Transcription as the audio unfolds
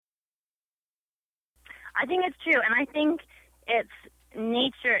I think it's true, and I think it's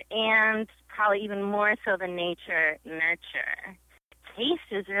nature and probably even more so than nature nurture. Taste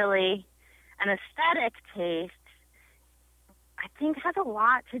is really an aesthetic taste. I think has a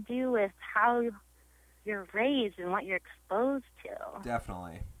lot to do with how you're raised and what you're exposed to.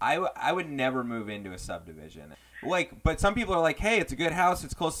 Definitely. I would never move into a subdivision. But some people are like, hey, it's a good house.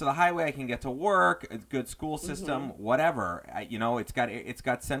 It's close to the highway. I can get to work. It's a good school system. Whatever. It's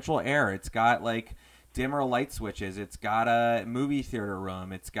got central air. It's got like dimmer light switches. It's got a movie theater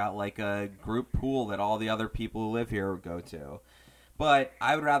room. It's got like a group pool that all the other people who live here go to. But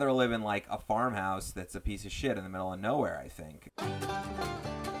I would rather live in like a farmhouse that's a piece of shit in the middle of nowhere, I think.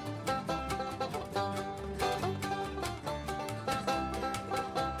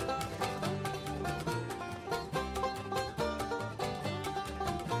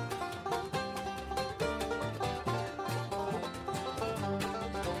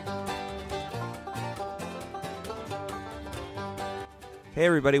 Hey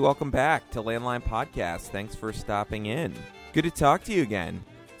everybody, welcome back to Landline Podcast. Thanks for stopping in. Good to talk to you again.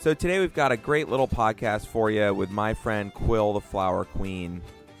 So today we've got a great little podcast for you with my friend Quill the Flower Queen,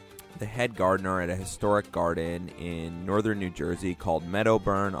 the head gardener at a historic garden in northern New Jersey called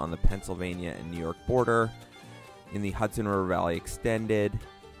Meadowburn on the Pennsylvania and New York border in the Hudson River Valley Extended.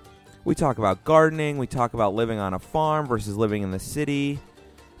 We talk about gardening, we talk about living on a farm versus living in the city,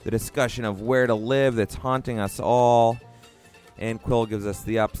 the discussion of where to live that's haunting us all. And Quill gives us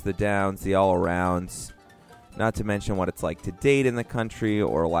the ups, the downs, the all-arounds, not to mention what it's like to date in the country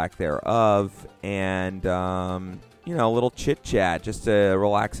or lack thereof, and, a little chit-chat, just a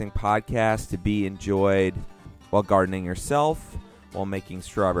relaxing podcast to be enjoyed while gardening yourself, while making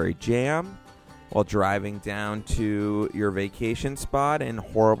strawberry jam, while driving down to your vacation spot in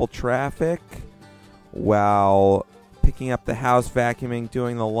horrible traffic, while picking up the house, vacuuming,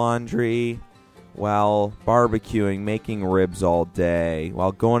 doing the laundry, while barbecuing, making ribs all day,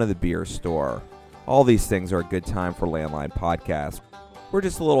 while going to the beer store. All these things are a good time for Landline Podcast. We're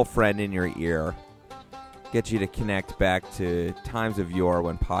just a little friend in your ear. Get you to connect back to times of yore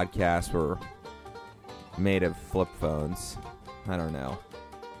when podcasts were made of flip phones. I don't know.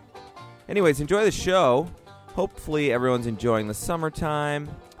 Anyways, enjoy the show. Hopefully everyone's enjoying the summertime.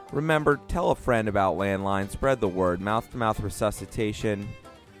 Remember, tell a friend about Landline. Spread the word. Mouth-to-mouth resuscitation.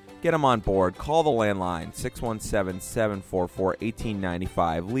 Get them on board. Call the landline,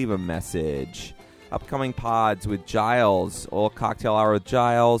 617-744-1895. Leave a message. Upcoming pods with Giles, a little cocktail hour with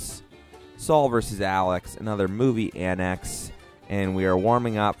Giles, Saul versus Alex, another movie annex, and we are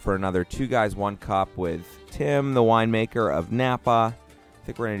warming up for another Two Guys, One Cup with Tim, the winemaker of Napa. I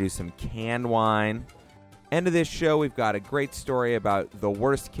think we're going to do some canned wine. End of this show, we've got a great story about the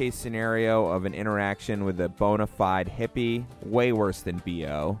worst case scenario of an interaction with a bona fide hippie. Way worse than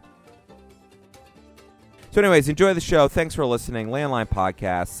B.O. So anyways, enjoy the show. Thanks for listening. Landline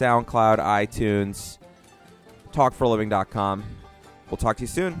Podcast, SoundCloud, iTunes, talkforliving.com. We'll talk to you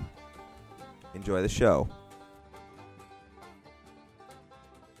soon. Enjoy the show.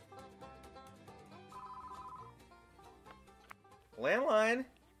 Landline.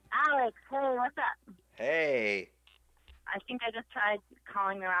 Alex, hey, what's up? Hey. I think I just tried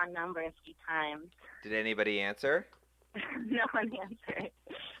calling the wrong number a few times. Did anybody answer? No one answered.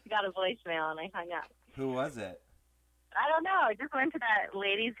 I got a voicemail and I hung up. Who was it? I don't know. I just went to that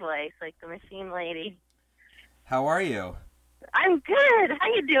lady's voice, like the machine lady. How are you? I'm good.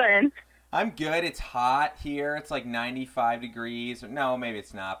 How you doing? I'm good. It's hot here. It's like 95 degrees. No, maybe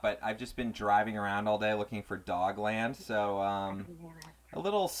it's not, but I've just been driving around all day looking for Dogland, so a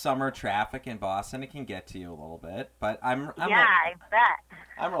little summer traffic in Boston, it can get to you a little bit, but I'm I bet.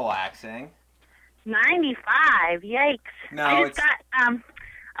 I'm relaxing. 95, yikes. No, I just got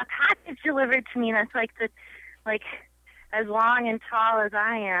a package delivered to me that's like as long and tall as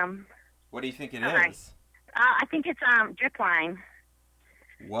I am. What do you think it is? I think it's drip line.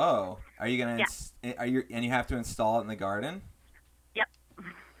 Whoa. Are you going to and you have to install it in the garden? Yep.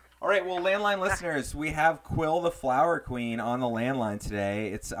 All right, well, Landline listeners, we have Quill the Flower Queen on the landline today.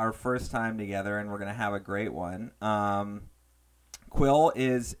 It's our first time together, and we're going to have a great one. Quill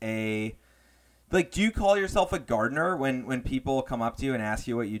is do you call yourself a gardener when people come up to you and ask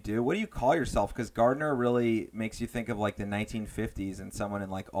you what you do? What do you call yourself? Because gardener really makes you think of, like, the 1950s and someone in,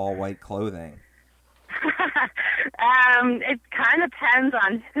 like, all-white clothing. It kind of depends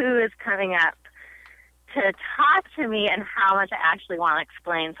on who is coming up to talk to me and how much I actually want to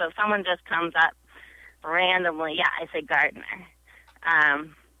explain. So if someone just comes up randomly, yeah, I say gardener.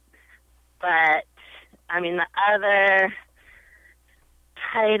 But, I mean, the other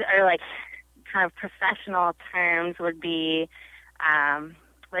type, or like kind of professional terms would be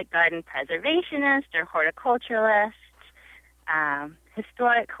like garden preservationist or horticulturalist,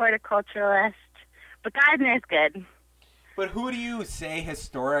 historic horticulturalist, but gardener's good. But who do you say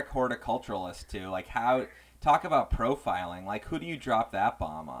historic horticulturalist to? Like, how, talk about profiling. Like, who do you drop that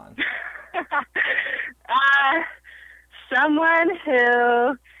bomb on? Someone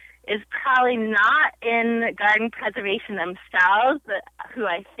who is probably not in garden preservation themselves, but who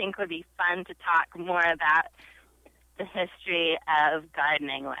I think would be fun to talk more about the history of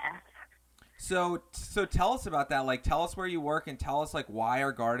gardening with. So tell us about that. Like, tell us where you work and tell us, like, why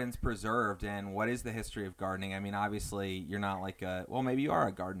are gardens preserved and what is the history of gardening? I mean, obviously, you're not like maybe you are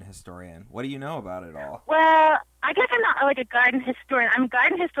a garden historian. What do you know about it all? Well, I guess I'm not like a garden historian. I'm a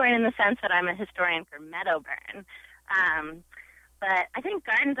garden historian in the sense that I'm a historian for Meadowburn. But I think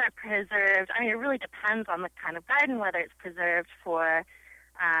gardens are preserved. I mean, it really depends on the kind of garden, whether it's preserved for,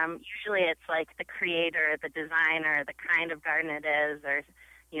 usually it's like the creator, the designer, the kind of garden it is, or,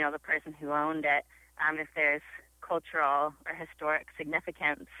 you know, the person who owned it, if there's cultural or historic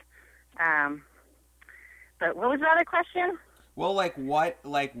significance. But what was the other question? Well,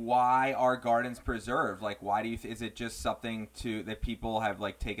 why are gardens preserved? Like, why do you, is it just something that people have,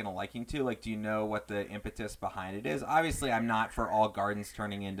 like, taken a liking to? Like, do you know what the impetus behind it is? Obviously, I'm not for all gardens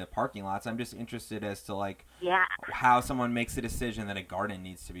turning into parking lots. I'm just interested as to, like, how someone makes a decision that a garden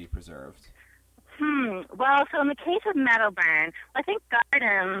needs to be preserved. Well, so in the case of Meadowburn, I think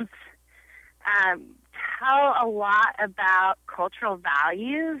gardens tell a lot about cultural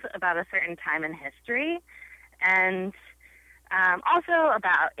values about a certain time in history, and also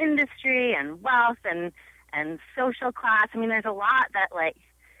about industry and wealth and social class. I mean, there's a lot that, like,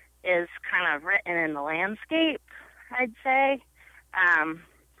 is kind of written in the landscape, I'd say.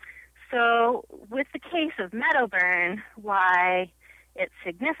 So with the case of Meadowburn, why it's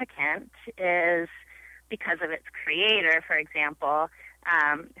significant is because of its creator, for example,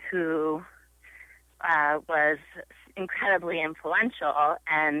 who was incredibly influential,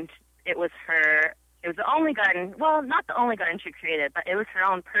 and it was the only garden, well, not the only garden she created, but it was her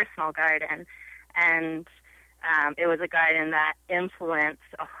own personal garden, and it was a garden that influenced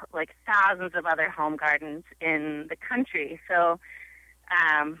like thousands of other home gardens in the country. So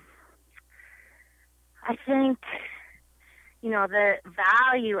I think, you know, the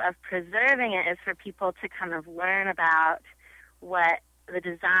value of preserving it is for people to kind of learn about what the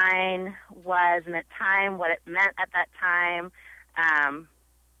design was in that time, what it meant at that time,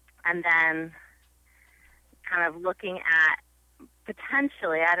 and then kind of looking at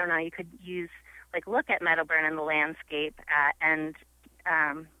potentially, I don't know, you could look at Meadowburn in the landscape and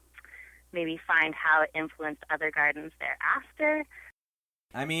maybe find how it influenced other gardens thereafter.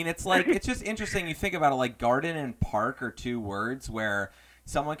 I mean, it's like, it's just interesting. You think about it, like garden and park are two words where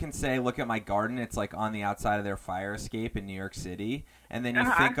someone can say, look at my garden. It's like on the outside of their fire escape in New York City. And then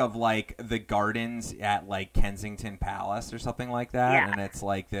you think of like the gardens at like Kensington Palace or something like that. Yeah. And it's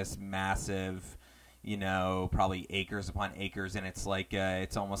like this massive, you know, probably acres upon acres. And it's like,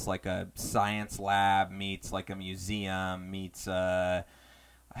 it's almost like a science lab meets like a museum meets a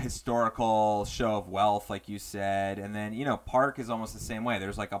historical show of wealth, like you said. And then, you know, park is almost the same way.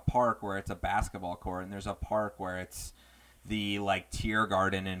 There's like a park where it's a basketball court, and there's a park where it's the like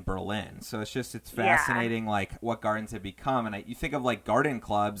Tiergarten in Berlin. So it's fascinating, like what gardens have become. And you think of like garden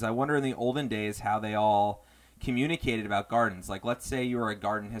clubs. I wonder in the olden days how they all communicated about gardens. Like, let's say you were a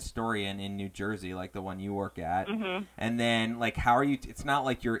garden historian in New Jersey, like the one you work at, and then like how are you? It's not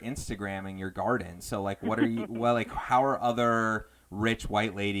like you're Instagramming your garden. So like, what are you? Well, like how are other rich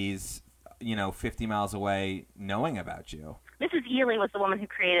white ladies, you know, 50 miles away knowing about you? Mrs. Ely was the woman who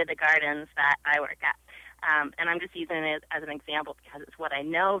created the gardens that I work at. And I'm just using it as an example because it's what I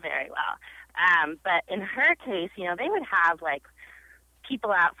know very well. But in her case, you know, they would have like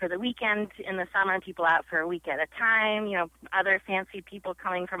people out for the weekend in the summer, people out for a week at a time, you know, other fancy people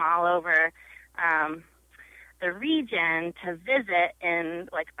coming from all over the region to visit in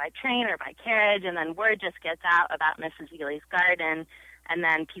like by train or by carriage, and then word just gets out about Mrs. Ely's garden, and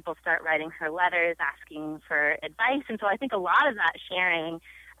then people start writing her letters asking for advice. And so I think a lot of that sharing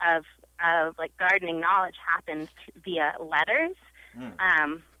of like gardening knowledge happens via letters.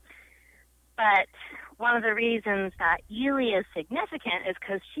 But one of the reasons that Ely is significant is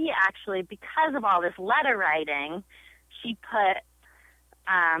because she actually, because of all this letter writing, she put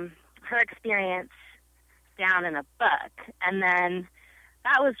her experience down in a book. And then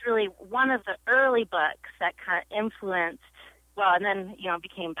that was really one of the early books that kind of influenced, well, and then, you know,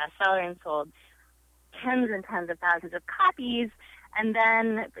 became bestseller and sold tens and tens of thousands of copies. And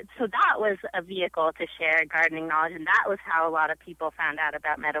then, so that was a vehicle to share gardening knowledge, and that was how a lot of people found out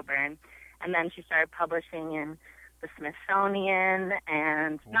about Meadowburn. And then she started publishing in the Smithsonian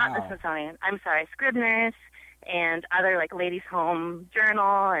and not the Smithsonian, I'm sorry, Scribner's and other like Ladies' Home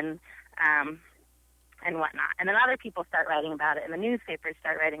Journal and whatnot. And then other people start writing about it and the newspapers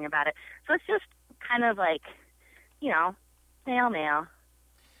start writing about it. So it's just kind of like, snail mail.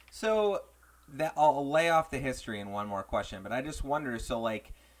 So I'll lay off the history in one more question, but I just wonder, so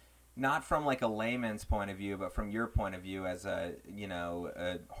like, not from like a layman's point of view, but from your point of view as a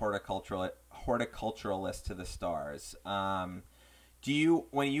horticulturalist to the stars, do you,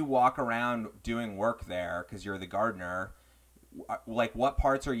 when you walk around doing work there, because you're the gardener, like what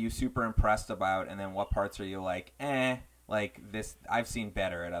parts are you super impressed about, and then what parts are you like this I've seen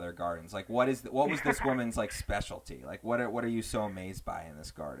better at other gardens? Like what was this woman's like specialty? Like what are you so amazed by in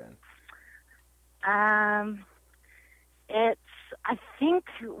this garden? I think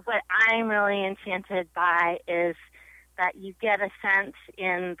what I'm really enchanted by is that you get a sense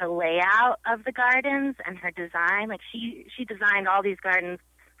in the layout of the gardens and her design. Like she designed all these gardens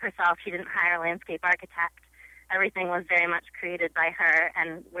herself. She didn't hire a landscape architect. Everything was very much created by her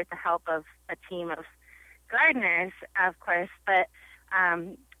and with the help of a team of gardeners, of course. But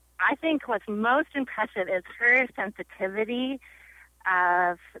I think what's most impressive is her sensitivity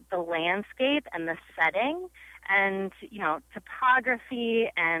of the landscape and the setting and,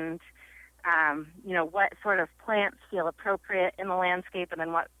 topography and, what sort of plants feel appropriate in the landscape and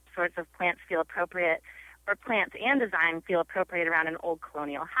then what sorts of plants feel appropriate, or plants and design feel appropriate around an old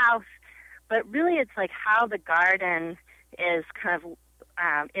colonial house. But really it's like how the garden is kind of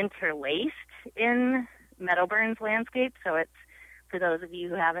interlaced in Meadowburn's landscape. So it's, for those of you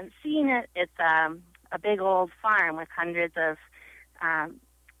who haven't seen it, it's a big old farm with hundreds of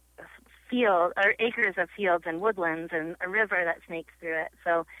acres of fields and woodlands and a river that snakes through it.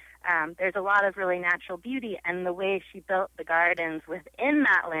 So there's a lot of really natural beauty, and the way she built the gardens within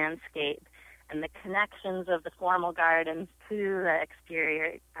that landscape and the connections of the formal gardens to the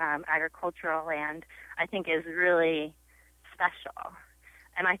exterior agricultural land, I think is really special.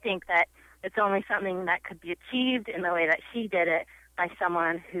 And I think that it's only something that could be achieved in the way that she did it by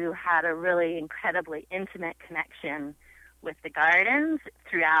someone who had a really incredibly intimate connection with the gardens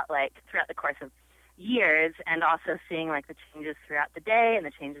throughout the course of years, and also seeing like the changes throughout the day and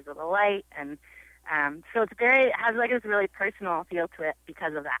the changes of the light, and so it has like this really personal feel to it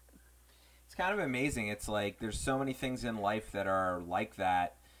because of that. It's kind of amazing. It's like there's so many things in life that are like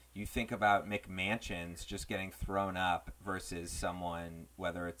that. You think about McMansions just getting thrown up versus someone,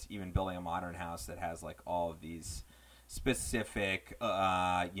 whether it's even building a modern house that has like all of these specific,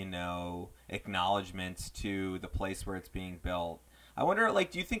 acknowledgments to the place where it's being built. I wonder,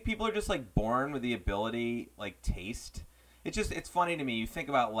 like, do you think people are just like born with the ability, like, taste? It's funny to me. You think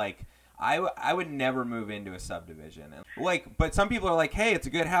about like, I would never move into a subdivision, but some people are like, hey, it's a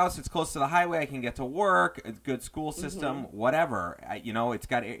good house, it's close to the highway, I can get to work, it's a good school system, whatever.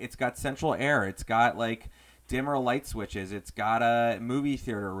 It's got central air, it's got like dimmer light switches, it's got a movie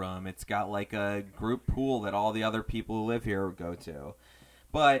theater room, it's got like a group pool that all the other people who live here go to.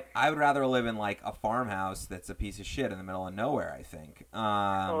 But I would rather live in like a farmhouse that's a piece of shit in the middle of nowhere, I think.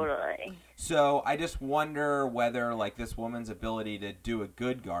 Totally. So I just wonder whether like this woman's ability to do a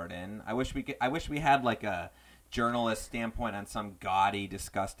good garden. I wish we had like a journalist standpoint on some gaudy,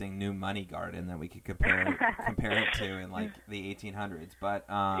 disgusting new money garden that we could compare it to in like the 1800s. But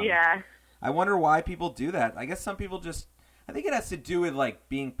yeah. I wonder why people do that. I guess some people I think it has to do with like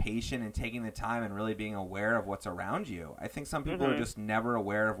being patient and taking the time and really being aware of what's around you. I think some people are just never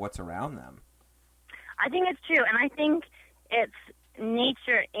aware of what's around them. I think it's true, and I think it's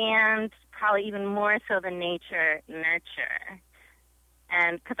nature, and probably even more so than nature, nurture.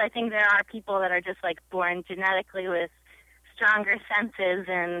 And because I think there are people that are just like born genetically with stronger senses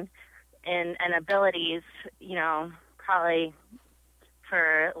and abilities, probably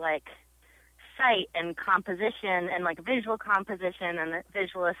for like sight and composition and like visual composition and the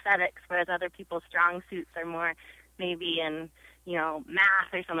visual aesthetics, whereas other people's strong suits are more maybe in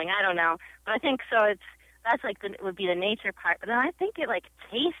math or something. I don't know, but I think so. That's like would be the nature part. But then I think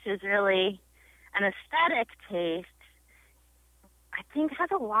taste is really an aesthetic taste. I think has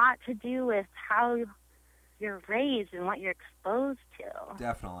a lot to do with how you're raised and what you're exposed to.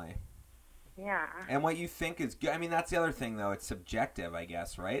 Definitely. Yeah. And what you think is good. I mean, that's the other thing, though. It's subjective, I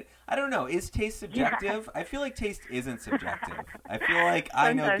guess, right? I don't know. Is taste subjective? Yeah. I feel like taste isn't subjective. I feel like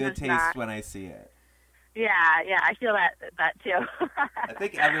I know good taste when I see it. Yeah, I feel that too. I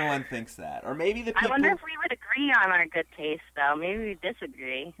think everyone thinks that. Or maybe the people... I wonder if we would agree on our good taste, though. Maybe we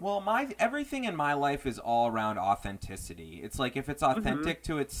disagree. Well, everything in my life is all around authenticity. It's like if it's authentic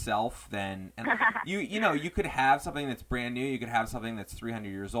to itself, then... And you could have something that's brand new. You could have something that's 300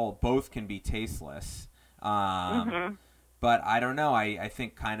 years old. Both can be tasteless. Mm-hmm. But I don't know. I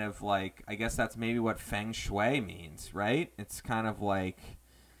think kind of like, I guess that's maybe what feng shui means, right? It's kind of like,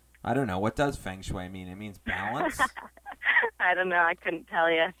 I don't know. What does feng shui mean? It means balance? I don't know. I couldn't tell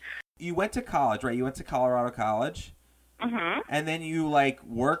you. You went to college, right? You went to Colorado College? Mm-hmm. And then you, like,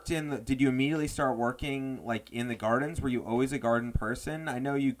 worked in the... Did you immediately start working, like, in the gardens? Were you always a garden person? I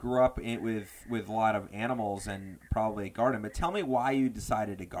know you grew up with a lot of animals and probably a garden, but tell me why you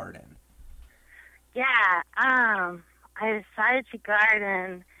decided to garden. Yeah, I decided to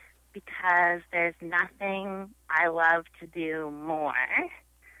garden because there's nothing I love to do more.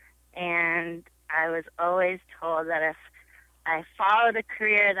 And I was always told that if I followed a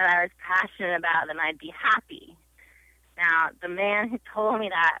career that I was passionate about, then I'd be happy. Now, the man who told me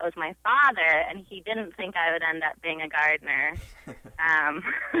that was my father, and he didn't think I would end up being a gardener. I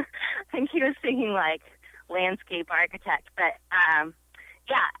think he was thinking, like, landscape architect. But,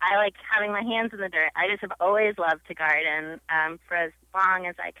 yeah, I like having my hands in the dirt. I just have always loved to garden for as long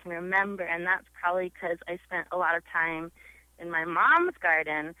as I can remember, and that's probably because I spent a lot of time in my mom's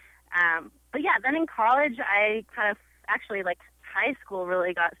garden. But, yeah, then in college, I kind of actually, like, high school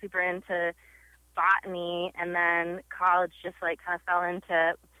really got super into botany, and then college just like kind of fell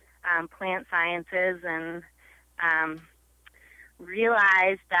into plant sciences, and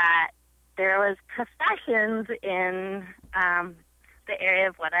realized that there was professions in the area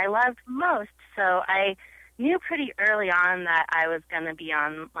of what I loved most. So I knew pretty early on that I was going to be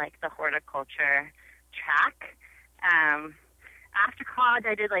on like the horticulture track. After college,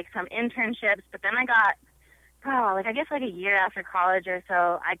 I did like some internships, but then I got I guess like a year after college or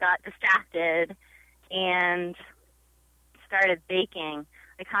so, I got distracted and started baking.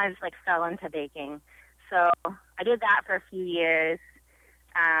 I kind of just like fell into baking. So I did that for a few years,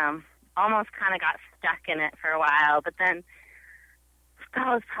 almost kind of got stuck in it for a while. But then it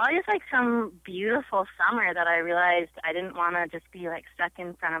was probably just like some beautiful summer that I realized I didn't want to just be like stuck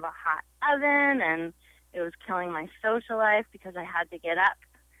in front of a hot oven, and it was killing my social life because I had to get up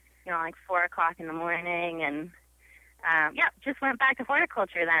like 4 o'clock in the morning, and just went back to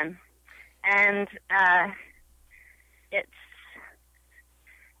horticulture then. And I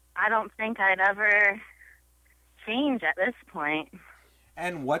don't think I'd ever change at this point.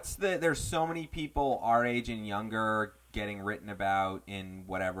 And there's so many people our age and younger getting written about in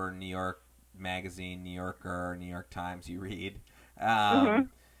whatever New York Magazine, New Yorker, New York Times you read, that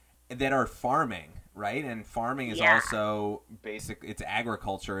are farming. Right, and farming is also basic. It's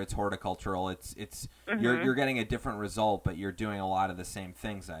agriculture. It's horticultural. It's you're getting a different result, but you're doing a lot of the same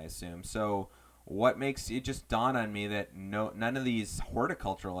things, I assume. So, what makes it just dawn on me that none of these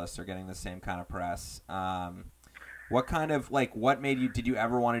horticulturalists are getting the same kind of press? What kind of what made you? Did you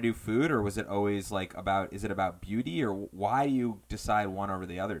ever want to do food, or was it always is it about beauty, or why do you decide one over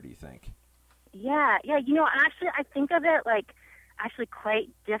the other? Do you think? Yeah. Actually, I think of it actually quite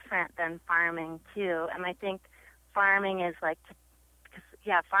different than farming too. And I think farming is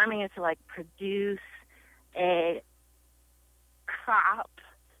farming is to produce a crop,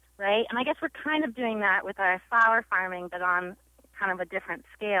 right? And I guess we're kind of doing that with our flower farming, but on kind of a different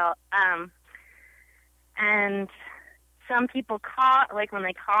scale. And some people when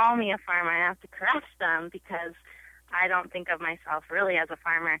they call me a farmer, I have to correct them because I don't think of myself really as a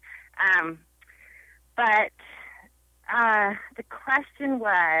farmer. But the question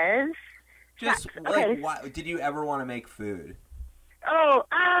was why did you ever want to make food? No.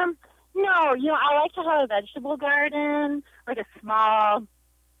 I like to have a vegetable garden, like a small,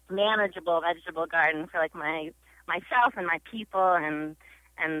 manageable vegetable garden for myself and my people and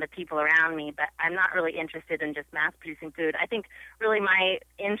the people around me. But I'm not really interested in just mass producing food. I think really my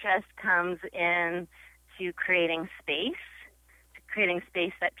interest comes in to creating space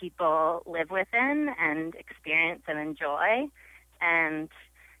that people live within and experience and enjoy, and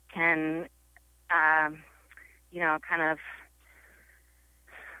can, kind of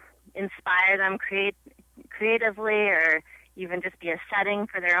inspire them creatively, or even just be a setting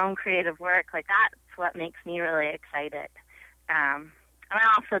for their own creative work. That's what makes me really excited. And I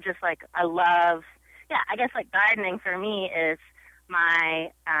also just I love, I guess gardening for me is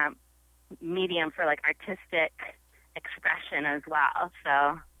my medium for artistic expression as well.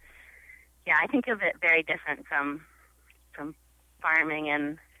 So I think of it very different from farming,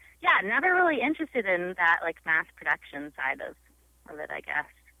 and never really interested in that mass production side of it, I guess.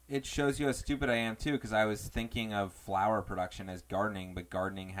 It shows you how stupid I am too, because I was thinking of flower production as gardening, but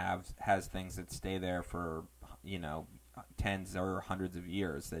gardening has things that stay there for tens or hundreds of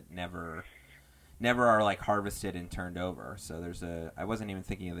years that never are harvested and turned over. So I wasn't even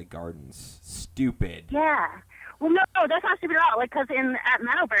thinking of the gardens. Stupid. Yeah. Well, no, that's not stupid at all. Like, because at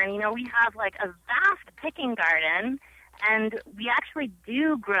Meadowburn, we have like a vast picking garden, and we actually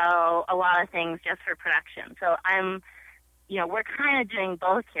do grow a lot of things just for production. So we're kind of doing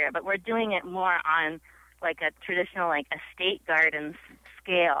both here, but we're doing it more on like a traditional like estate garden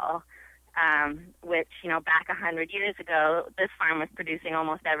scale, which, back 100 years ago, this farm was producing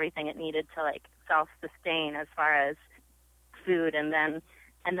almost everything it needed to like self-sustain as far as food and then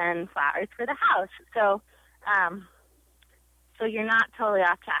flowers for the house. So you're not totally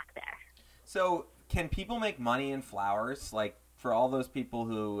off track there. So can people make money in flowers? Like, for all those people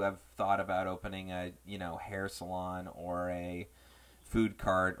who have thought about opening a, hair salon or a food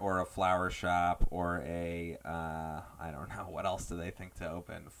cart or a flower shop or a, I don't know, what else do they think to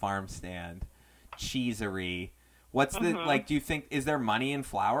open? Farm stand, cheesery. What's the, do you think, is there money in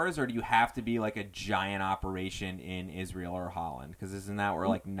flowers, or do you have to be like a giant operation in Israel or Holland? Because isn't that where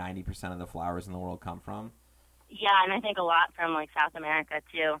like 90% of the flowers in the world come from? Yeah, and I think a lot from like South America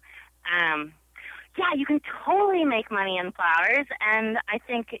too. Yeah, you can totally make money in flowers, and I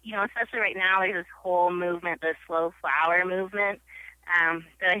think, especially right now, there's this whole movement, the slow flower movement,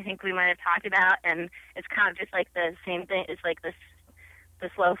 that I think we might have talked about, and it's kind of just like the same thing. It's like the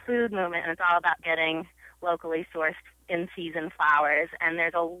slow food movement, and it's all about getting locally sourced in-season flowers, and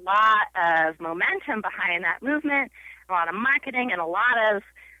there's a lot of momentum behind that movement, a lot of marketing, and a lot of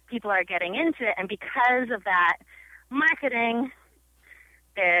people are getting into it, and because of that marketing,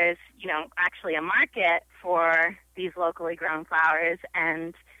 there's, actually a market for these locally grown flowers,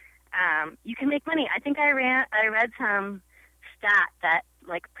 and you can make money. I think I read some stat that,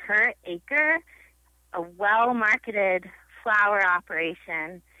 like, per acre, a well-marketed flower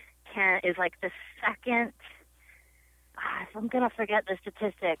operation is like the second, I'm going to forget the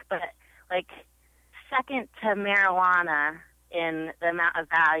statistic, but like second to marijuana in the amount of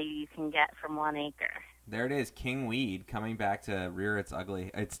value you can get from 1 acre. There it is, king weed coming back to rear its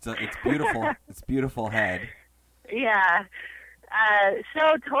ugly. It's beautiful. It's beautiful head. Yeah.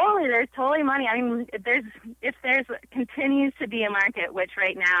 So totally, there's totally money. I mean, if there's continues to be a market, which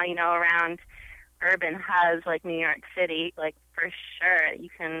right now, around urban hubs like New York City, like for sure, you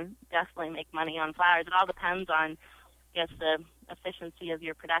can definitely make money on flowers. It all depends on, I guess, the efficiency of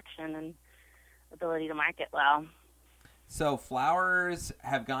your production and ability to market well. So flowers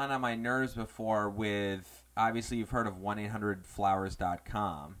have gone on my nerves before with, obviously you've heard of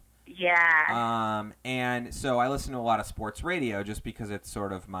 1-800-Flowers.com. Yeah. And so I listen to a lot of sports radio just because it's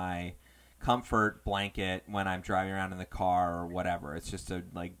sort of my comfort blanket when I'm driving around in the car or whatever. It's just a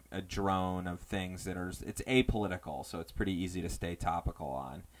drone of things it's apolitical, so it's pretty easy to stay topical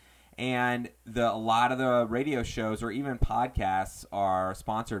on. And a lot of the radio shows or even podcasts are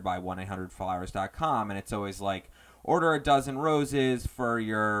sponsored by 1-800-Flowers.com, and it's always like, order a dozen roses for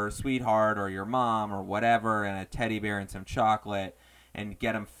your sweetheart or your mom or whatever, and a teddy bear and some chocolate, and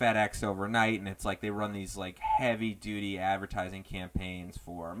get them FedEx overnight. And it's like they run these like heavy-duty advertising campaigns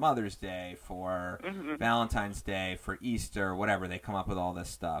for Mother's Day, for Valentine's Day, for Easter, whatever. They come up with all this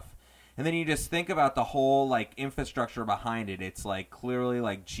stuff. And then you just think about the whole like infrastructure behind it. It's like clearly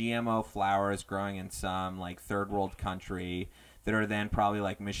like GMO flowers growing in some like third world country that are then probably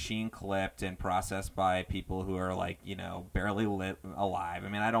like machine clipped and processed by people who are like, barely alive. I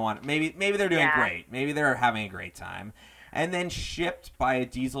mean, I don't want, maybe they're doing great. Maybe they're having a great time. And then shipped by a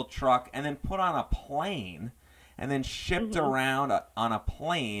diesel truck and then put on a plane and then shipped around on a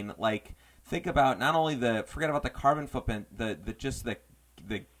plane. Like, think about not only forget about the carbon footprint, the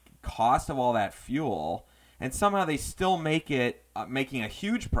cost of all that fuel, and somehow they still make it, making a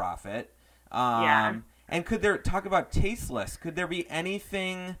huge profit. And could there, talk about tasteless, could there be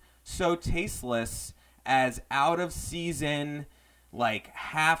anything so tasteless as out of season, like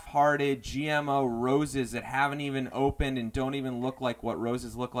half-hearted GMO roses that haven't even opened and don't even look like what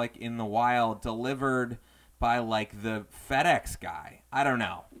roses look like in the wild, delivered by like the FedEx guy? I don't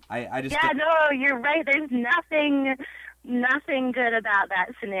know. I just no, you're right. There's nothing good about that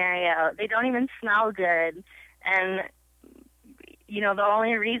scenario. They don't even smell good, and the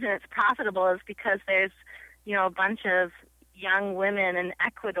only reason it's profitable is because there's, a bunch of young women in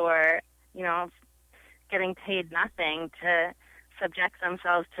Ecuador, getting paid nothing to subject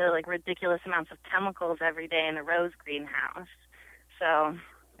themselves to like ridiculous amounts of chemicals every day in a rose greenhouse. So.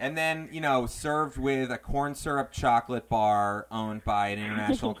 And then, served with a corn syrup chocolate bar owned by an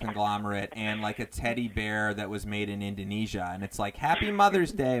international conglomerate and like a teddy bear that was made in Indonesia. And it's like, Happy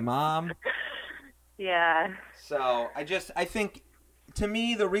Mother's Day, Mom. Yeah. So I think, to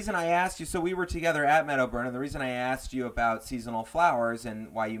me, the reason I asked you, so we were together at Meadowburn, and the reason I asked you about seasonal flowers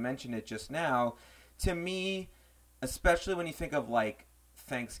and why you mentioned it just now, to me, especially when you think of like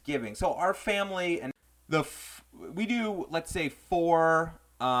Thanksgiving. So our family and we do, let's say, 4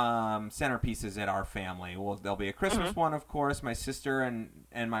 centerpieces at our family. Well, there'll be a Christmas one, of course. My sister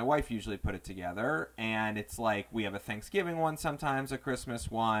and my wife usually put it together, and it's like we have a Thanksgiving one sometimes, a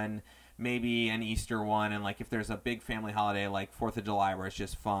Christmas one, maybe an Easter one, and like if there's a big family holiday like 4th of July where it's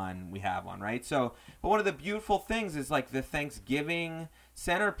just fun, we have one, right? So, but one of the beautiful things is like the Thanksgiving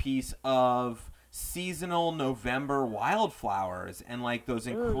centerpiece of seasonal November wildflowers and like those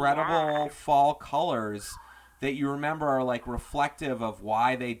incredible fall colors that you remember are like reflective of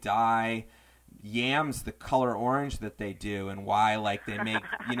why they dye yams the color orange that they do, and why like they make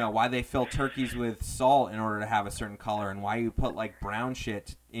why they fill turkeys with salt in order to have a certain color, and why you put like brown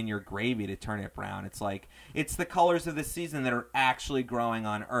shit in your gravy to turn it brown. It's like it's the colors of the season that are actually growing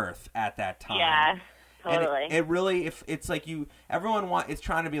on Earth at that time. Yeah. Totally. And it really, if it's like everyone is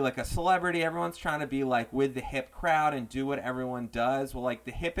trying to be like a celebrity. Everyone's trying to be like with the hip crowd and do what everyone does. Well, like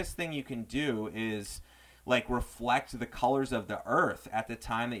the hippest thing you can do is like reflect the colors of the earth at the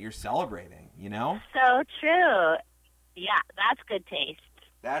time that you're celebrating, So true. Yeah, that's good taste.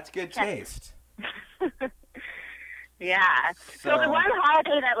 That's good taste. Yeah. So the one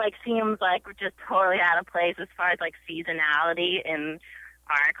holiday that like seems like just totally out of place as far as like seasonality in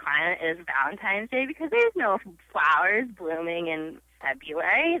our climate is Valentine's Day, because there's no flowers blooming in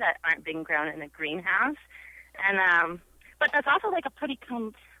February that aren't being grown in a greenhouse. And but that's also like a pretty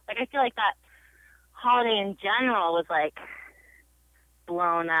like I feel like that holiday in general was like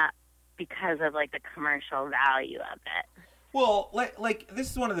blown up because of like the commercial value of it. Well, like this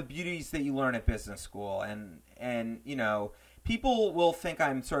is one of the beauties that you learn at business school, and people will think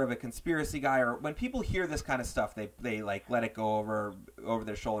I'm sort of a conspiracy guy, or when people hear this kind of stuff, they like let it go over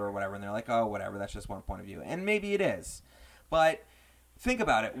their shoulder or whatever, and they're like, oh, whatever, that's just one point of view, and maybe it is, but think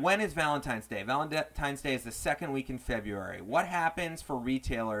about it. When is Valentine's Day? Valentine's Day is the second week in February. What happens for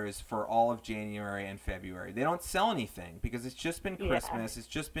retailers for all of January and February? They don't sell anything because it's just been Christmas. It's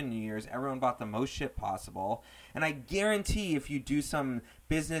just been New Year's. Everyone bought the most shit possible. And I guarantee if you do some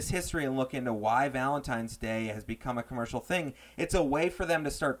business history and look into why Valentine's Day has become a commercial thing, it's a way for them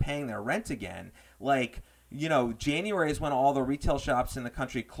to start paying their rent again. Like, January is when all the retail shops in the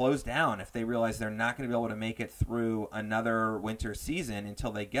country close down if they realize they're not going to be able to make it through another winter season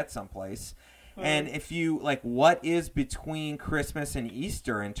until they get someplace. And if you, like, what is between Christmas and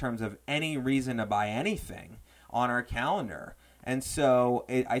Easter in terms of any reason to buy anything on our calendar? And so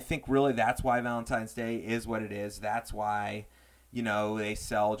I think really that's why Valentine's Day is what it is. That's why,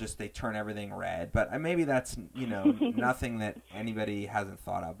 they turn everything red. But maybe that's, nothing that anybody hasn't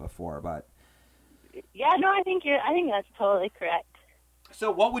thought of before, but... Yeah, no, I think that's totally correct.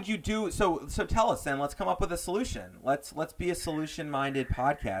 So what would you do? So tell us then. Let's come up with a solution. Let's be a solution-minded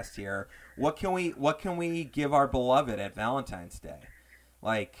podcast here. What can we give our beloved at Valentine's Day?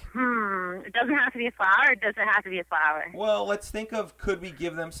 Like, it doesn't have to be a flower. Or does it have to be a flower? Well, let's think of, could we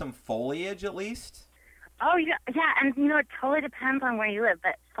give them some foliage at least? Oh yeah, and it totally depends on where you live.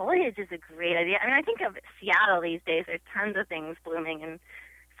 But foliage is a great idea. I mean, I think of Seattle these days. There's tons of things blooming in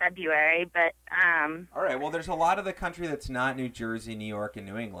February, but all right, well, there's a lot of the country that's not New Jersey, New York, and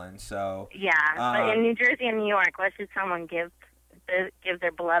New England, so but in New Jersey and New York, what should someone give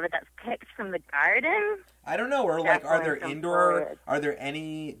their beloved that's picked from the garden? I don't know, or like, are there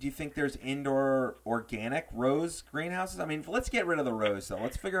any, do you think there's indoor organic rose greenhouses? I mean, let's get rid of the rose, though.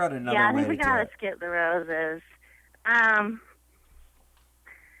 Let's figure out another way to do it. Yeah, I think we gotta skip the roses.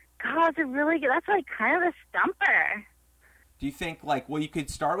 God, it's that's like kind of a stumper. Do you think, like, well, you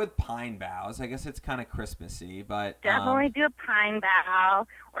could start with pine boughs. I guess it's kind of Christmassy, but... Definitely do a pine bough.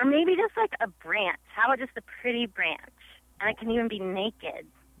 Or maybe just, like, a branch. How about just a pretty branch? And it can even be naked.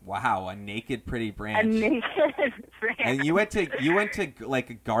 Wow, a naked pretty branch. A naked branch. And you went to like,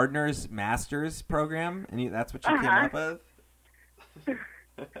 a gardener's master's program? And that's what you came up with?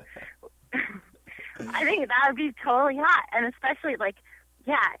 I think that would be totally hot. And especially, like,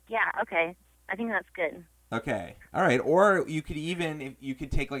 okay. I think that's good. Okay. All right. Or you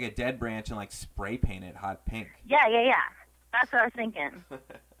could take like a dead branch and like spray paint it hot pink. Yeah. That's what I was thinking.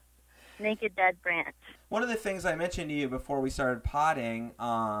 Naked dead branch. One of the things I mentioned to you before we started potting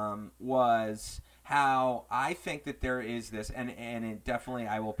was how I think that there is this, and it definitely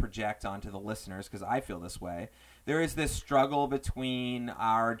I will project onto the listeners because I feel this way. There is this struggle between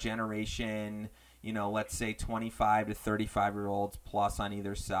our generation, let's say 25 to 35-year-olds plus on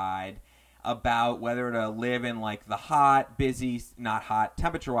either side, about whether to live in like the hot, busy, not hot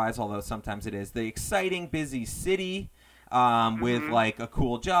temperature-wise, although sometimes it is, the exciting, busy city with like a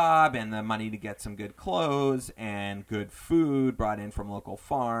cool job and the money to get some good clothes and good food brought in from local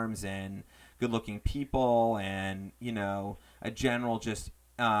farms and good-looking people and, a general just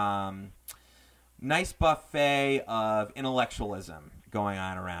nice buffet of intellectualism going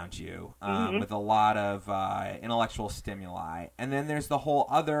on around you, with a lot of intellectual stimuli. And then there's the whole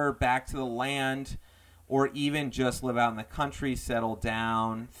other back to the land, or even just live out in the country, settle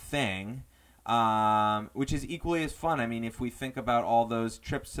down thing, which is equally as fun. I mean, if we think about all those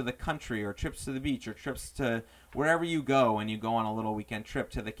trips to the country, or trips to the beach, or trips to wherever you go, and you go on a little weekend trip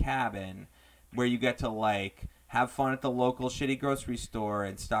to the cabin, where you get to, like, have fun at the local shitty grocery store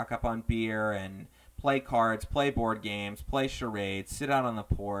and stock up on beer and play cards, play board games, play charades, sit out on the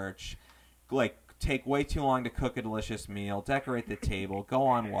porch, like, take way too long to cook a delicious meal, decorate the table, go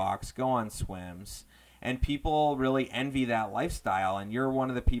on walks, go on swims. And people really envy that lifestyle, and you're one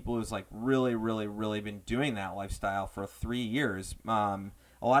of the people who's, like, really, really, really been doing that lifestyle for 3 years. A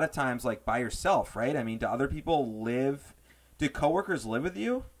lot of times, like, by yourself, right? I mean, do other people live? Do coworkers live with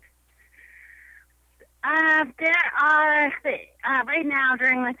you? There are, right now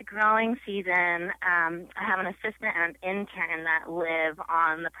during, like, the growing season, I have an assistant and an intern that live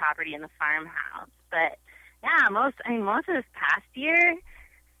on the property in the farmhouse. But yeah, most of this past year,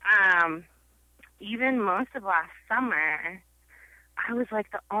 even most of last summer, I was,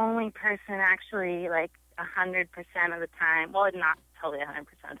 like, the only person actually, like, 100% of the time. Well, not totally 100% of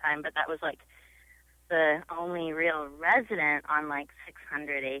the time, but that was, like, the only real resident on, like,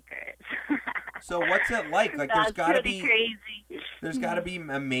 600 acres. So what's it like? Like, there's got to be crazy. There's got to be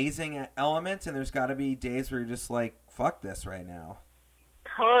amazing elements, and there's got to be days where you're just like, fuck this right now.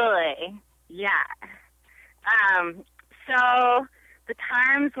 Totally. Yeah. So the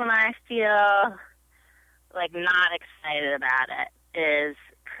times when I feel like not excited about it is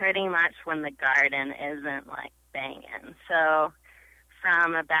pretty much when the garden isn't, like, banging. So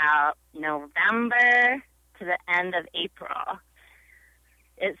from about November to the end of April,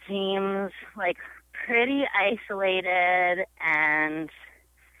 it seems like pretty isolated and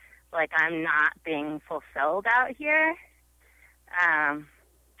like I'm not being fulfilled out here. And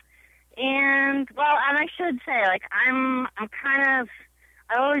I should say, like, I've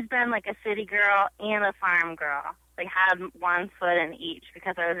always been like a city girl and a farm girl. Like, had one foot in each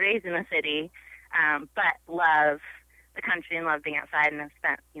because I was raised in the city, but love the country and love being outside, and I've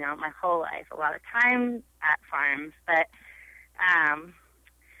spent, my whole life a lot of time at farms. But,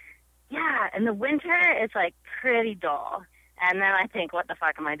 yeah, in the winter, it's, like, pretty dull. And then I think, what the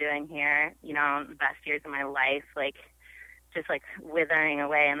fuck am I doing here? The best years of my life, like, just, like, withering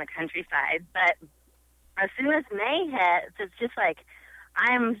away in the countryside. But as soon as May hits, it's just, like,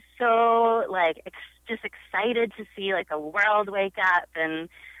 I'm so, like, just excited to see, like, the world wake up, and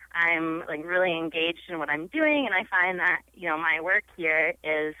I'm, like, really engaged in what I'm doing, and I find that, my work here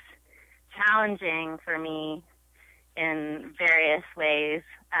is challenging for me in various ways.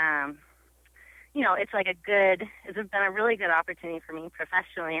 It's, like, it's been a really good opportunity for me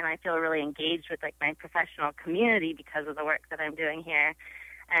professionally, and I feel really engaged with, like, my professional community because of the work that I'm doing here.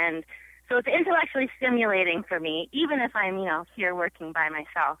 And so it's intellectually stimulating for me, even if I'm, here working by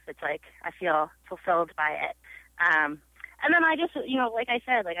myself. It's like I feel fulfilled by it. And then I just, like I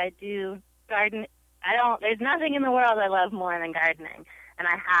said, like, I do garden. There's nothing in the world I love more than gardening. And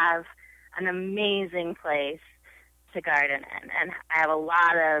I have an amazing place to garden in. And I have a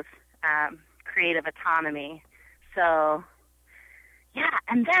lot of creative autonomy. So, yeah.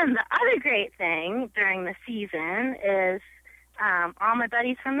 And then the other great thing during the season is all my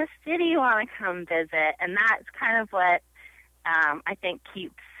buddies from the city want to come visit. And that's kind of what I think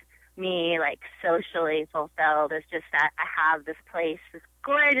keeps me, like, socially fulfilled, is just that I have this place, this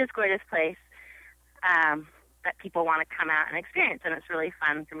gorgeous, gorgeous place that people want to come out and experience, and it's really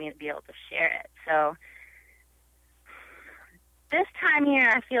fun for me to be able to share it. So this time here,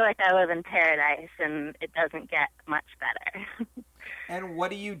 I feel like I live in paradise, and it doesn't get much better. And what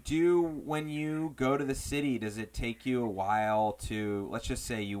do you do when you go to the city? Does it take you a while to, let's just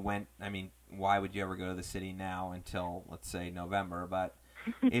say you went, why would you ever go to the city now until, let's say, November, but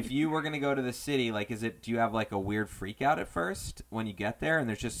if you were going to go to the city, like, do you have, like, a weird freak out at first when you get there and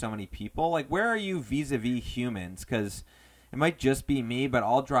there's just so many people? Like, where are you vis-a-vis humans? Because it might just be me, but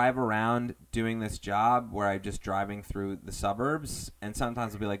I'll drive around doing this job where I'm just driving through the suburbs, and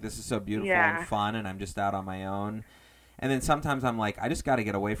sometimes I'll be like, this is so beautiful and fun, and I'm just out on my own. And then sometimes I'm like, I just got to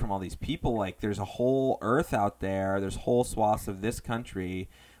get away from all these people. Like, there's a whole earth out there. There's whole swaths of this country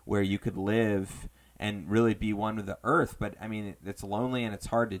where you could live and really be one with the earth. But, it's lonely and it's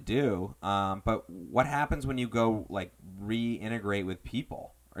hard to do. But what happens when you go, like, reintegrate with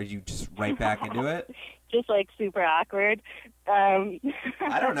people? Are you just right back into it? Just, like, super awkward. I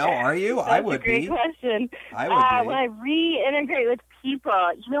don't know. Are you? I would be. That's a great question. I would be. When I reintegrate with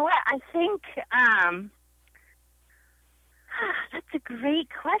people, you know what? I think That's a great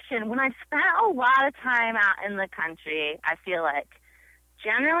question. When I've spent a lot of time out in the country, I feel like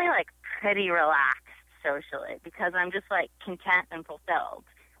generally like pretty relaxed socially because I'm just like content and fulfilled.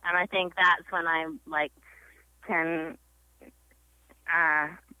 And I think that's when I'm like can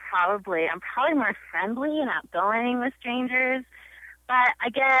I'm probably more friendly and outgoing with strangers. But I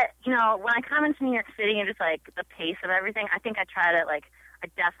get, when I come into New York City and just like the pace of everything, I think I try to I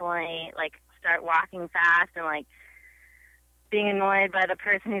definitely like start walking fast and like being annoyed by the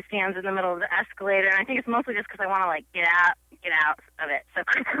person who stands in the middle of the escalator. And I think it's mostly just because I want to like get out of it so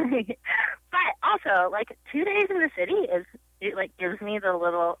quickly. But also, like 2 days in the city gives me the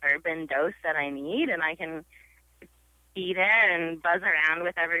little urban dose that I need, and I can be there and buzz around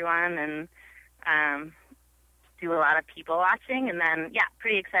with everyone and do a lot of people watching. And then, yeah,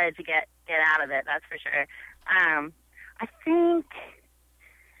 pretty excited to get out of it. That's for sure. I think,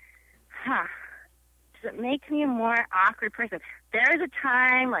 does it make me a more awkward person? There was a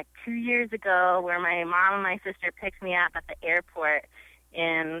time, like 2 years ago, where my mom and my sister picked me up at the airport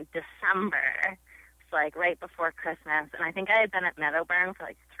in December. It's like right before Christmas. And I think I had been at Meadowburn for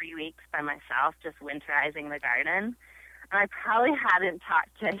like 3 weeks by myself, just winterizing the garden. And I probably hadn't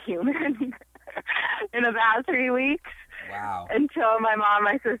talked to a human in about 3 weeks. Wow. Until my mom and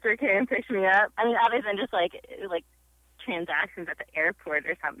my sister came and picked me up. I mean, other than just like transactions at the airport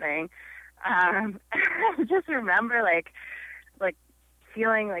or something. I just remember like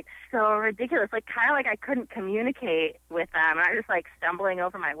feeling like so ridiculous, like kind of like I couldn't communicate with them. I was just like stumbling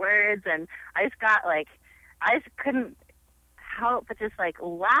over my words, and I just couldn't help but just like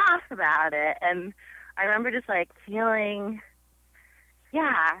laugh about it. And I remember just like feeling,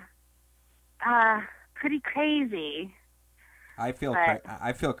 pretty crazy. I feel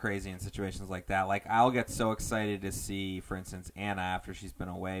crazy in situations like that. Like, I'll get so excited to see, for instance, Anna after she's been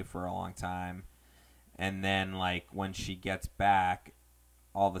away for a long time, and then like when she gets back,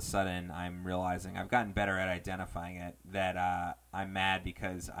 all of a sudden I'm realizing I've gotten better at identifying it that I'm mad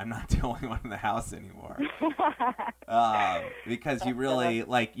because I'm not the only one in the house anymore. Because you really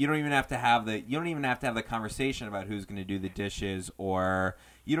you don't even have to have the conversation about who's going to do the dishes, or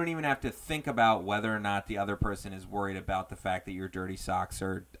you don't even have to think about whether or not the other person is worried about the fact that your dirty socks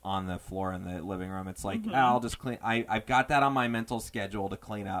are on the floor in the living room. It's like, I'll just clean. I've got that on my mental schedule to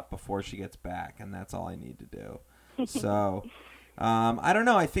clean up before she gets back, and that's all I need to do. So, I don't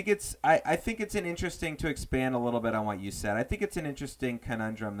know. I think it's an interesting, to expand a little bit on what you said, I think it's an interesting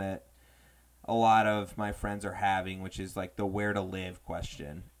conundrum that a lot of my friends are having, which is like the where to live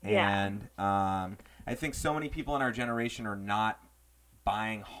question. Yeah. And I think so many people in our generation are not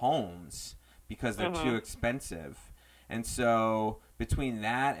buying homes because they're too expensive. And so between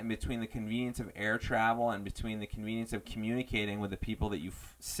that and between the convenience of air travel and between the convenience of communicating with the people that you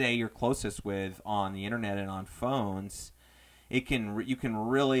say you're closest with on the internet and on phones, you can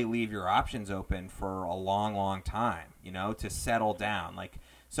really leave your options open for a long, long time, to settle down. Like,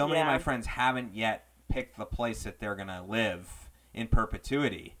 so many of my friends haven't yet picked the place that they're going to live in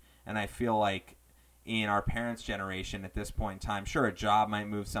perpetuity. And I feel like in our parents' generation at this point in time, sure, a job might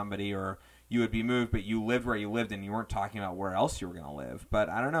move somebody, or you would be moved, but you lived where you lived and you weren't talking about where else you were going to live. But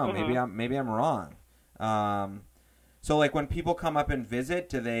I don't know, maybe I'm wrong. So like when people come up and visit,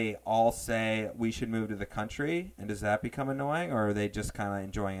 do they all say we should move to the country, and does that become annoying, or are they just kind of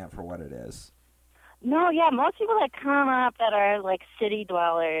enjoying it for what it is? No, yeah, most people that come up that are like city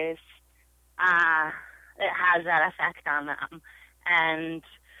dwellers, it has that effect on them. And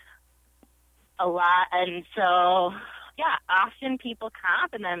so, yeah, often people come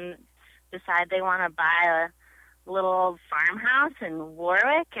up and then decide they want to buy a little farmhouse in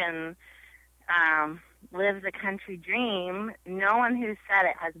Warwick and live the country dream. No one who said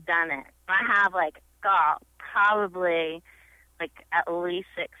it has done it. I have probably at least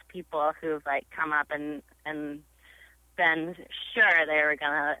 6 people who've come up and been sure they were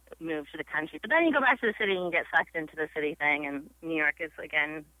gonna move to the country. But then you go back to the city and you get sucked into the city thing, and New York is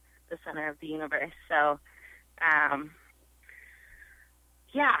again the center of the universe. So,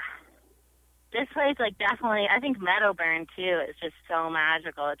 yeah. This place, definitely, I think Meadowburn, too, is just so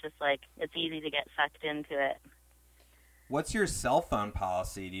magical. It's just, it's easy to get sucked into it. What's your cell phone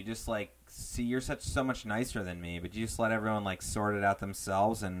policy? Do you just, see you're so much nicer than me, but do you just let everyone, sort it out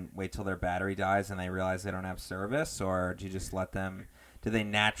themselves and wait till their battery dies and they realize they don't have service? Or do you just let them, do they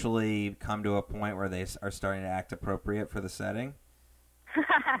naturally come to a point where they are starting to act appropriate for the setting?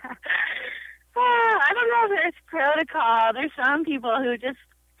 I don't know if there's protocol. There's some people who just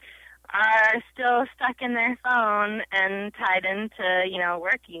are still stuck in their phone and tied into,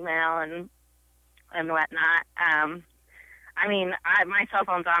 work email and whatnot. My cell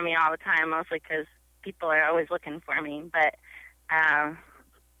phone's on me all the time, mostly because people are always looking for me. But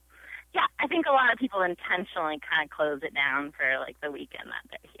yeah, I think a lot of people intentionally kind of close it down for like the weekend that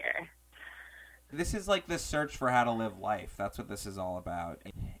they're here. This is like the search for how to live life. That's what this is all about.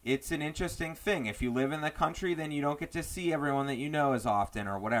 It's an interesting thing. If you live in the country, then you don't get to see everyone that you know as often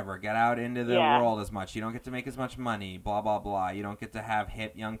or whatever. Get out into the world as much. You don't get to make as much money, blah, blah, blah. You don't get to have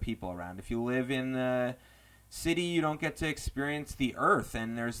hip young people around. If you live in the city, you don't get to experience the earth.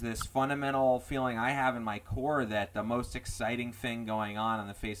 And there's this fundamental feeling I have in my core that the most exciting thing going on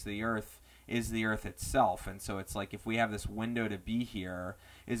the face of the earth is the earth itself. And so it's like, if we have this window to be here,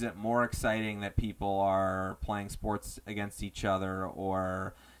 is it more exciting that people are playing sports against each other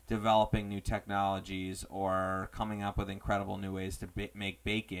or developing new technologies or coming up with incredible new ways to make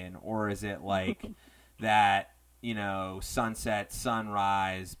bacon? Or is it like that, you know, sunset,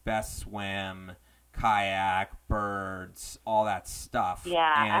 sunrise, best swim, kayak, birds, all that stuff?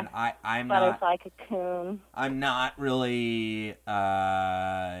 Yeah. And I'm butterfly cocoon. I'm not really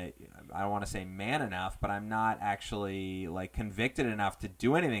I don't want to say man enough, but I'm not actually like convicted enough to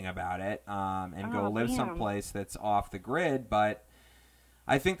do anything about it and go live someplace that's off the grid. But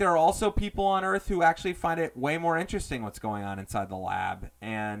I think there are also people on Earth who actually find it way more interesting what's going on inside the lab,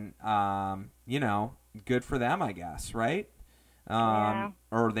 and you know, good for them, I guess, right?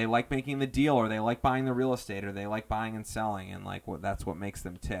 Or they like making the deal, or they like buying the real estate, or they like buying and selling, and like that's what makes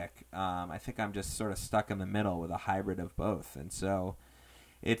them tick. I think I'm just sort of stuck in the middle with a hybrid of both, and so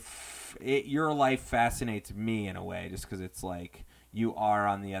your life fascinates me in a way, just because it's like you are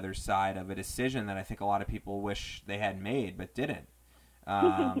on the other side of a decision that I think a lot of people wish they had made but didn't.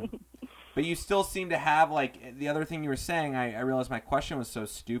 But you still seem to have, like, the other thing you were saying, I realized my question was so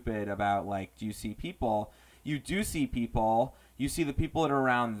stupid about, like, do you see people? You do see people. You see the people that are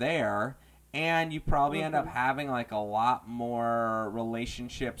around there, and you probably end up having, like, a lot more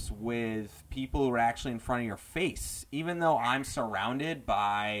relationships with people who are actually in front of your face. Even though I'm surrounded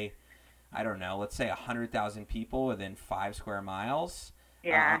by, I don't know, let's say 100,000 people within 5 square miles.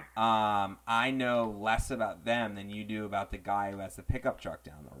 Yeah. I know less about them than you do about the guy who has the pickup truck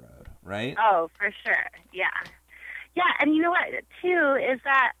down the road, right? Oh, for sure. Yeah. Yeah, and you know what, too, is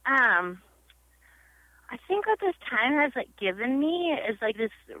that I think what this time has, like, given me is, like,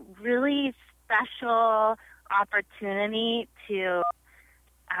 this really special opportunity to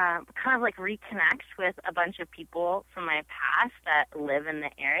kind of, like, reconnect with a bunch of people from my past that live in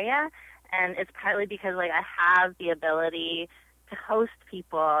the area. And it's partly because, like, I have the ability to host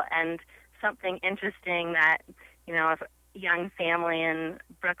people, and something interesting that, you know, if a young family in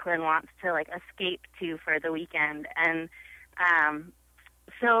Brooklyn wants to, like, escape to for the weekend. And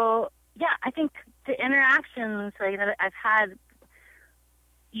so, yeah, I think the interactions, like, that I've had,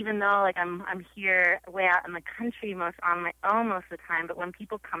 even though, like, I'm here way out in the country on my own most of the time, but when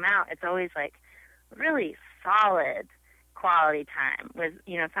people come out, it's always, like, really solid quality time with,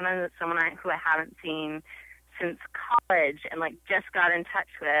 you know, sometimes it's someone who I haven't seen since college and, like, just got in touch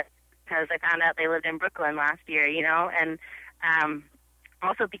with because I found out they lived in Brooklyn last year, you know, and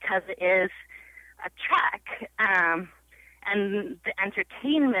also because it is a trek, and the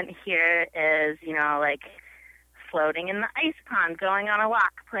entertainment here is, you know, like, floating in the ice pond, going on a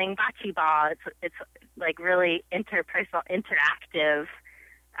walk, playing bocce ball. It's like really interpersonal, interactive,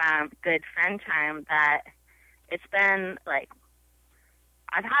 good friend time that it's been, like,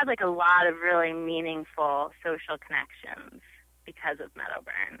 I've had, like, a lot of really meaningful social connections because of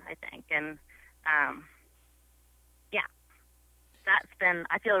Meadowburn, I think. And, yeah, that's been,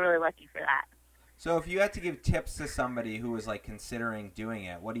 I feel really lucky for that. So if you had to give tips to somebody who was, like, considering doing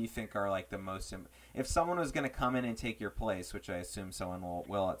it, what do you think are, like, the most if someone was going to come in and take your place, which I assume someone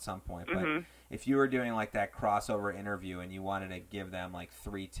will at some point, but if you were doing, like, that crossover interview and you wanted to give them, like,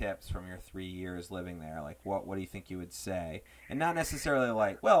 3 tips from your 3 years living there, like, what do you think you would say? And not necessarily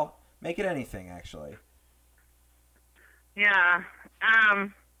like, well, make it anything, actually. Yeah.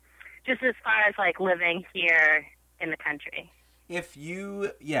 Just as far as, like, living here in the country. If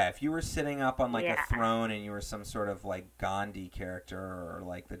you were sitting up on, like, a throne and you were some sort of, like, Gandhi character or,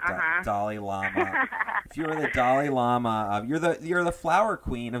 like, the Dalai Lama, if you were the Dalai Lama, you're the flower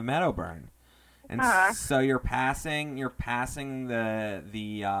queen of Meadowburn, and so you're passing the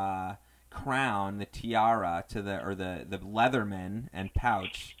crown, the tiara to the Leatherman and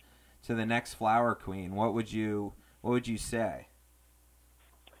pouch to the next flower queen. What would you say?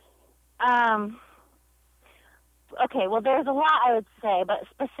 Okay, well, there's a lot I would say, but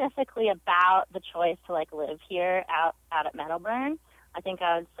specifically about the choice to, like, live here out at Meadowburn, I think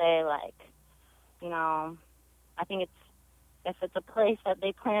I would say, like, you know, I think if it's a place that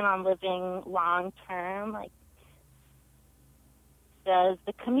they plan on living long term, like, does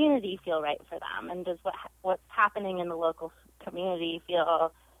the community feel right for them, and does what's happening in the local community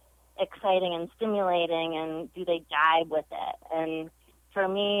feel exciting and stimulating, and do they jibe with it? And for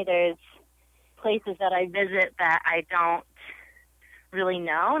me, there's places that I visit that I don't really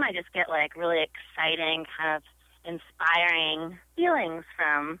know, and I just get like really exciting, kind of inspiring feelings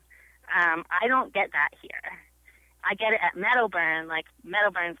from. I don't get that here. I get it at Meadowburn. Like,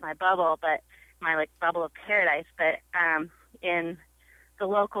 Meadowburn's my bubble, but my like bubble of paradise. But in the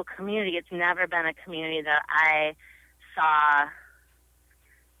local community, it's never been a community that I saw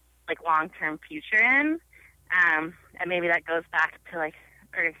like long-term future in. And maybe that goes back to like,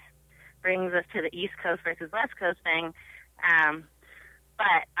 or brings us to the East Coast versus West Coast thing.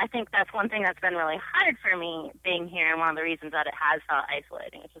 But I think that's one thing that's been really hard for me being here, and one of the reasons that it has felt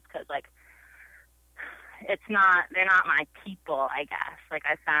isolating is just because, like, they're not my people, I guess. Like,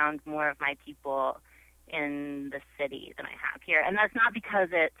 I found more of my people in the city than I have here. And that's not because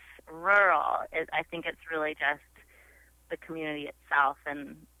it's rural. I think it's really just the community itself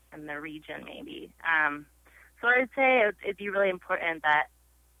and the region, maybe. So I would say it'd be really important that,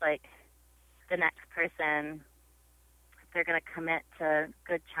 like, the next person, if they're going to commit to a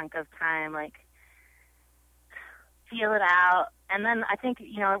good chunk of time, like, feel it out. And then I think,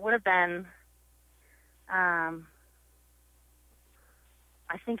 it would have been, I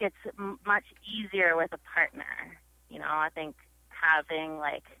think it's much easier with a partner. I think having,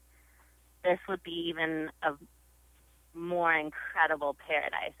 like, this would be even a more incredible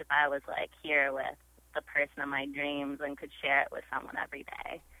paradise if I was, like, here with the person of my dreams and could share it with someone every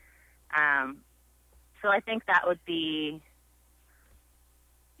day. So I think that would be,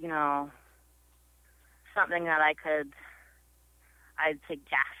 something that I'd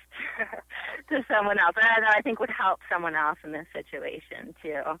suggest to someone else. And I think would help someone else in this situation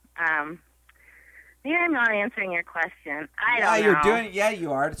too. Maybe I'm not answering your question. I don't know. You're doing. Yeah,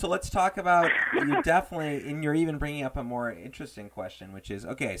 you are. So let's talk about. You definitely, and you're even bringing up a more interesting question, which is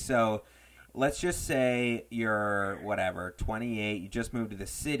okay. So let's just say you're 28. You just moved to the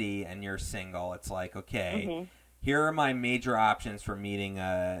city and you're single. It's like, okay. Mm-hmm. Here are my major options for meeting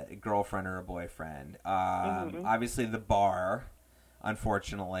a girlfriend or a boyfriend. Obviously, the bar,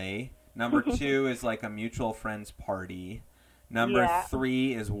 unfortunately. Number 2 is like a mutual friends party. Number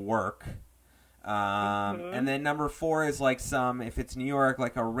 3 is work. And then number 4 is like if it's New York,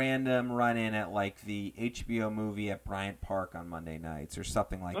 like a random run-in at like the HBO movie at Bryant Park on Monday nights or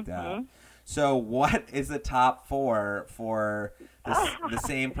something like that. So what is the top 4 for the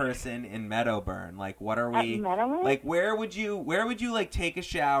same person in Meadowburn? Like, what are we like? Where would you like take a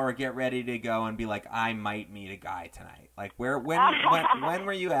shower, get ready to go, and be like, I might meet a guy tonight? Like, when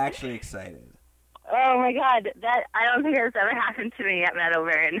were you actually excited? Oh my God, that I don't think that's ever happened to me at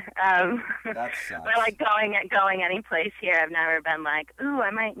Meadowburn. That sucks. But like going any place here, I've never been like, ooh,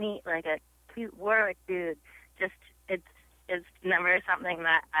 I might meet like a cute Warwick dude. Just it's never something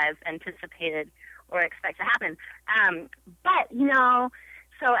that I've anticipated or expect to happen. But so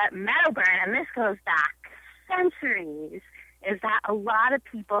at Meadowburn, and this goes back centuries, is that a lot of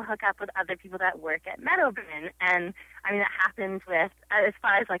people hook up with other people that work at Meadowburn. And I mean, that happens with, as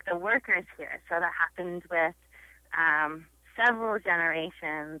far as like the workers here. So that happens with several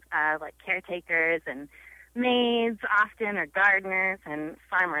generations of like caretakers and maids often, or gardeners and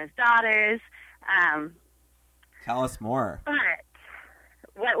farmers' daughters. Tell us more. But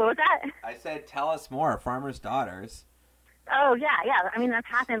what was that? I said, tell us more. Farmers' daughters. Oh, yeah. I mean, that's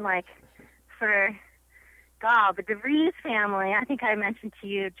happened like for... God, the DeVries family, I think I mentioned to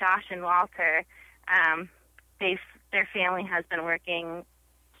you, Josh and Walter, their family has been working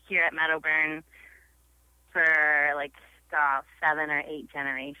here at Meadowburn for like 7 or 8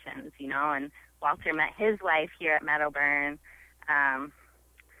 generations, and Walter met his wife here at Meadowburn.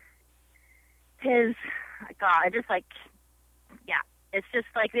 It's just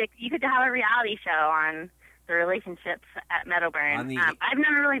like you could have a reality show on the relationships at Meadowburn. I've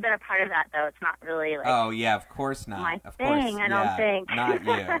never really been a part of that, though. It's not really like... Oh, yeah, of course not. My thing, I don't think. Not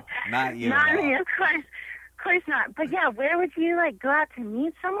you. Not you. Not me, of course not. But yeah, where would you like go out to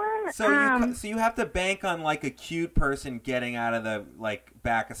meet someone? So you have to bank on like a cute person getting out of the like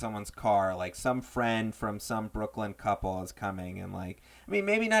back of someone's car, like some friend from some Brooklyn couple is coming, and like, I mean,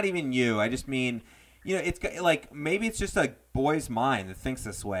 maybe not even you. I just mean, it's like maybe it's just a boy's mind that thinks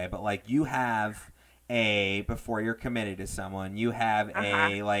this way, but like you have before you're committed to someone, you have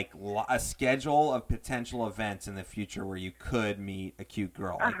a schedule of potential events in the future where you could meet a cute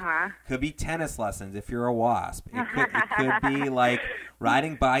girl. Like, could be tennis lessons if you're a wasp. It could be like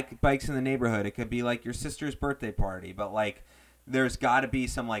riding bikes in the neighborhood. It could be like your sister's birthday party. But like there's got to be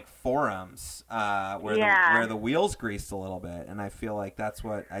some like forums where the wheels greased a little bit, and I feel like that's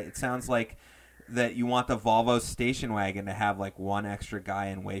what it sounds like. That you want the Volvo station wagon to have like one extra guy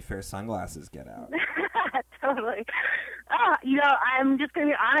in Wayfair sunglasses get out. Totally. Oh, I'm just gonna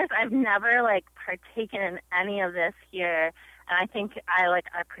be honest. I've never like partaken in any of this here, and I think I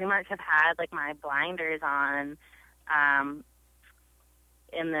pretty much have had like my blinders on,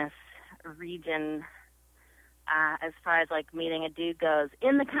 in this region, as far as like meeting a dude goes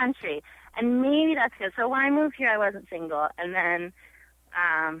in the country, and maybe that's good. So when I moved here, I wasn't single, and then,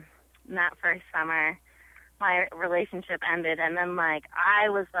 that first summer, my relationship ended, and then like I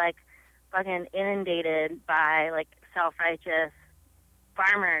was like fucking inundated by like self-righteous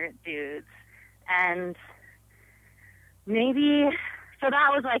farmer dudes, and maybe so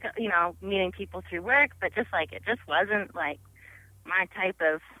that was like meeting people through work, but just like it just wasn't like my type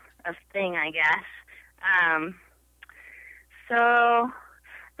of thing, I guess. So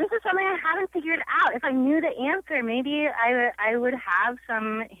this is something I haven't figured out. If I knew the answer, maybe I would have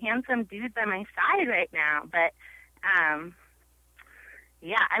some handsome dude by my side right now. But,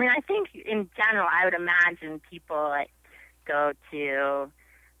 yeah, I mean, I think in general, I would imagine people like go to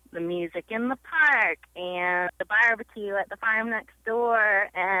the music in the park and the barbecue at the farm next door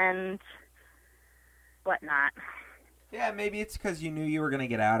and whatnot. Yeah, maybe it's because you knew you were going to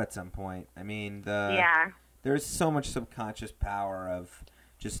get out at some point. I mean, yeah. There's so much subconscious power of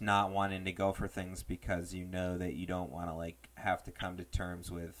just not wanting to go for things because you know that you don't want to like have to come to terms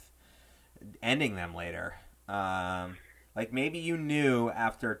with ending them later. Like maybe you knew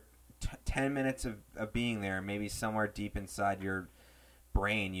after 10 minutes of being there, maybe somewhere deep inside your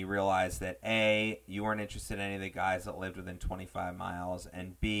brain you realized that A, you weren't interested in any of the guys that lived within 25 miles,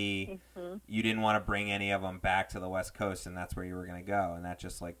 and B, you didn't want to bring any of them back to the West Coast, and that's where you were going to go, and that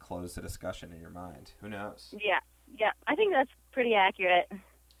just like closed the discussion in your mind. Who knows? Yeah, I think that's pretty accurate.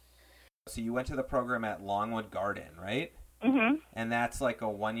 So you went to the program at Longwood Garden, right? Mm-hmm. And that's like a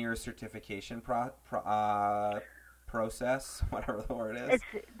 1-year certification process, whatever the word is. It's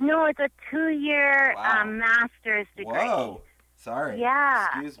a 2-year master's degree. Whoa, sorry. Yeah,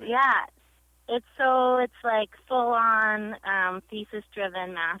 excuse me. Yeah, it's like full on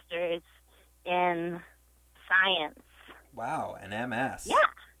thesis-driven master's in science. Wow, an MS.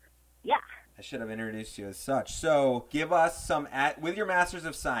 Yeah. I should have introduced you as such. So give us some with your Masters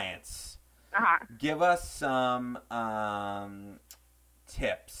of Science. Give us some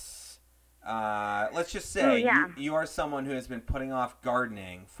tips. Let's just say you are someone who has been putting off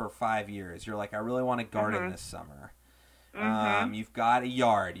gardening for 5 years. You're like, I really want to garden this summer. You've got a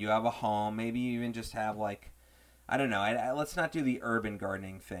yard. You have a home. Maybe you even just have like, I don't know. Let's not do the urban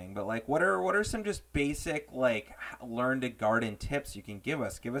gardening thing. But like, what are some just basic like learn to garden tips you can give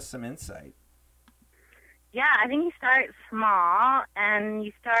us? Give us some insight. Yeah, I think you start small, and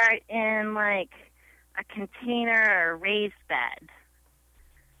you start in, like, a container or a raised bed.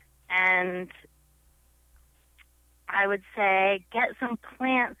 And I would say get some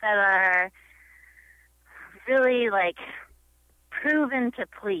plants that are really, like, proven to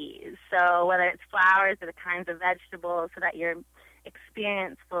please. So whether it's flowers or the kinds of vegetables, so that your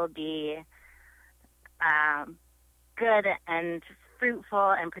experience will be good and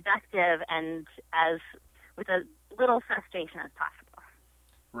fruitful and productive and with as little frustration as possible.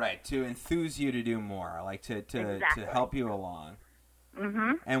 Right, to enthuse you to do more, like to help you along.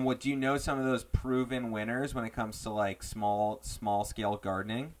 Mm-hmm. And do you know some of those proven winners when it comes to like small scale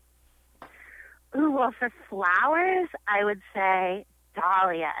gardening? Ooh, well, for flowers, I would say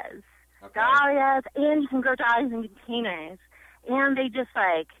dahlias. Okay. Dahlias, and you can grow dahlias in containers. And they just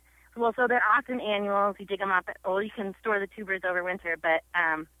so they're often annuals. You dig them up, you can store the tubers over winter, but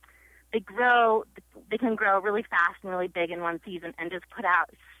they can grow really fast and really big in one season and just put out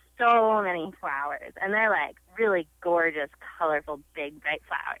so many flowers. And they're like really gorgeous, colorful, big, bright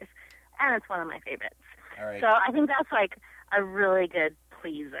flowers. And it's one of my favorites. All right. So I think that's like a really good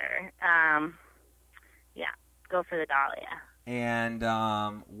pleaser. Go for the dahlia. And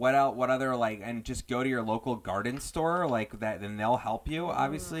what else? What other and just go to your local garden store like that, and they'll help you.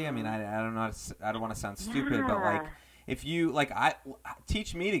 Obviously, I mean, I don't know. I don't want to sound stupid, but like. If you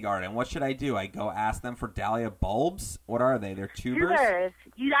teach me to garden, what should I do? I go ask them for dahlia bulbs. What are they? They're tubers.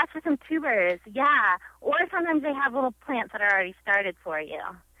 You ask for some tubers, yeah. Or sometimes they have little plants that are already started for you.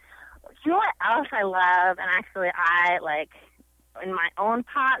 You know what else I love? And actually, I like in my own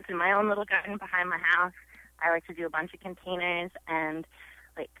pots, in my own little garden behind my house. I like to do a bunch of containers, and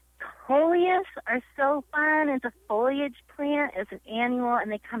like coleus are so fun. It's a foliage plant. It's an annual,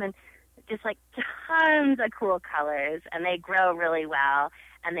 and they come in just like tons of cool colors, and they grow really well,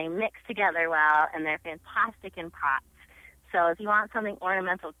 and they mix together well, and they're fantastic in pots. So if you want something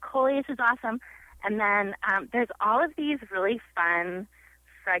ornamental, coleus is awesome. And then there's all of these really fun,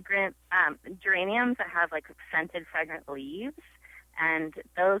 fragrant geraniums that have like scented, fragrant leaves, and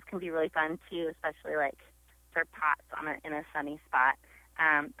those can be really fun too, especially like for pots in a sunny spot.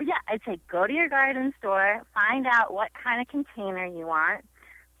 But yeah, I'd say go to your garden store, find out what kind of container you want.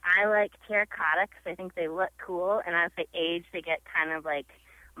 I like terracotta because I think they look cool, and as they age, they get kind of like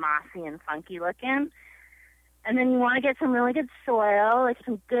mossy and funky looking. And then you want to get some really good soil, like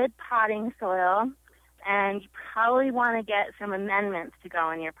some good potting soil, and you probably want to get some amendments to go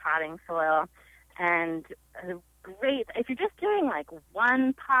in your potting soil. And great, if you're just doing like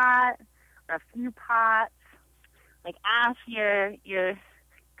one pot or a few pots, like ask your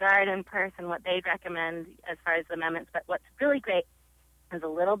garden person what they'd recommend as far as amendments. But what's really great is a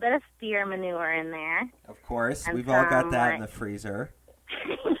little bit of steer manure in there. Of course, we've all got that in the freezer.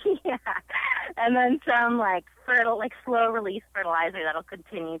 Yeah, and then some like slow release fertilizer that'll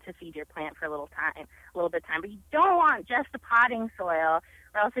continue to feed your plant for a little bit of time. But you don't want just the potting soil,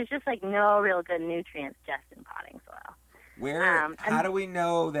 or else there's just like no real good nutrients just in potting soil. How do we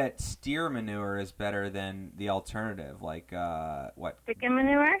know that steer manure is better than the alternative, like what? Chicken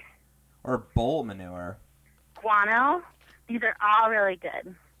manure or bull manure? Guano. These are all really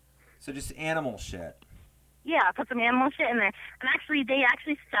good. So just animal shit. Yeah, put some animal shit in there. And actually, they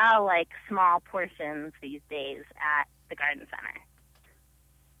actually sell, like, small portions these days at the garden center.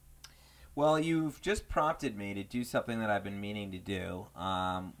 Well, you've just prompted me to do something that I've been meaning to do,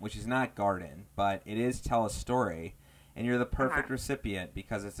 which is not garden, but it is tell a story. And you're the perfect recipient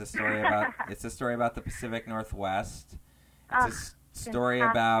because it's a story about the Pacific Northwest. It's a story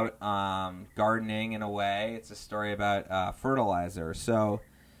about gardening in a way. It's a story about fertilizer. So...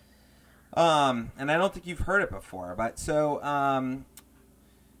 and I don't think you've heard it before, but so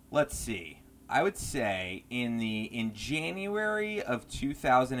let's see. I would say in January of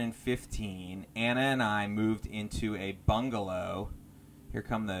 2015, Anna and I moved into a bungalow. Here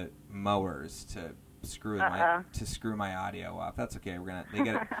come the mowers to screw my audio up. That's okay.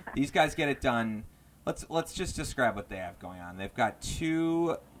 These guys get it done. Let's just describe what they have going on. They've got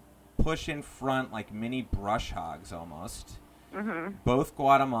two push in front like mini brush hogs almost. Mm-hmm. Both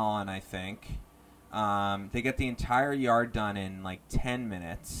Guatemalan, I think. They get the entire yard done in like 10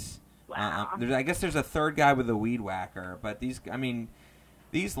 minutes. Wow. I guess there's a third guy with a weed whacker, but these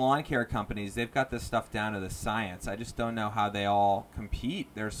lawn care companies, they've got this stuff down to the science. I just don't know how they all compete.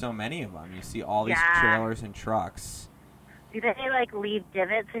 There's so many of them. You see all these trailers and trucks. Do they like leave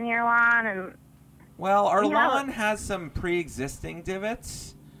divots in your lawn? Well, our lawn has some pre-existing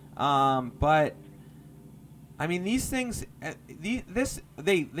divots, but. I mean, these things. They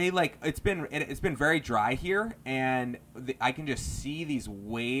like it's been very dry here, and I can just see these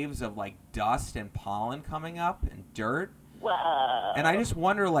waves of like dust and pollen coming up and dirt. Whoa. And I just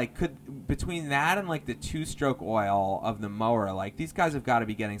wonder, like, could between that and like the 2-stroke oil of the mower, like these guys have got to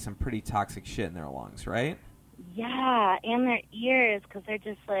be getting some pretty toxic shit in their lungs, right? Yeah, and their ears, because they're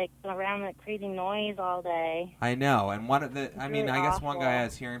just like around that crazy noise all day. I know, and I guess one guy awful.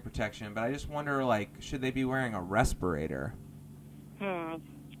 has hearing protection, but I just wonder, like, should they be wearing a respirator?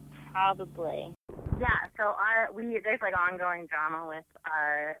 Probably. Yeah, so there's like ongoing drama with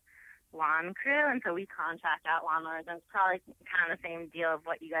our lawn crew, and so we contract out lawnmowers, and it's probably kind of the same deal of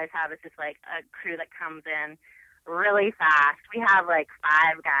what you guys have. It's just like a crew that comes in really fast. We have like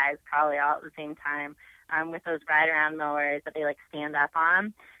 5 guys probably all at the same time. With those ride-around mowers that they, like, stand up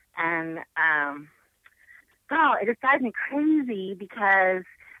on. And, it just drives me crazy because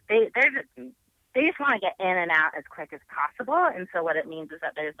they just want to get in and out as quick as possible. And so what it means is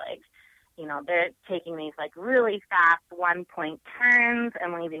that there's, like, they're taking these, like, really fast one-point turns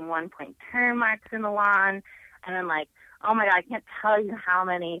and leaving one-point turn marks in the lawn. And then, like, oh, my God, I can't tell you how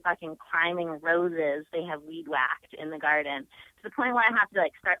many fucking climbing roses they have weed-whacked in the garden to the point where I have to,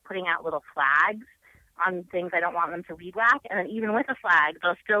 like, start putting out little flags on things I don't want them to weed whack, and then even with a flag,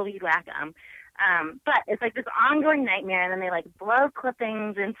 they'll still weed whack them. But it's like this ongoing nightmare, and then they like blow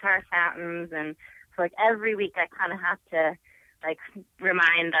clippings into our fountains, and so like every week I kind of have to like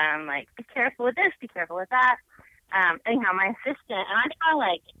remind them, like, be careful with this, be careful with that. Anyhow, my assistant, and I'm kind of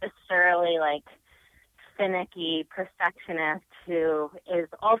like a thoroughly like finicky perfectionist who is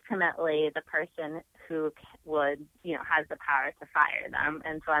ultimately the person who would, has the power to fire them.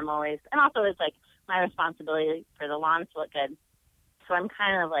 And so I'm always, and also it's like my responsibility for the lawn to look good. So I'm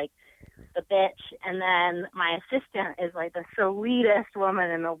kind of like the bitch. And then my assistant is like the sweetest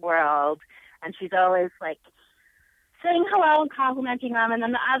woman in the world. And she's always like saying hello and complimenting them. And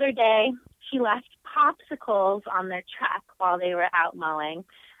then the other day she left popsicles on their truck while they were out mowing.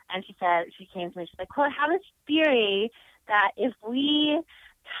 And she came to me, she's like, well, I have this theory that if we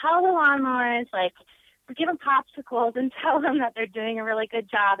tell the lawnmowers, like, we give them popsicles and tell them that they're doing a really good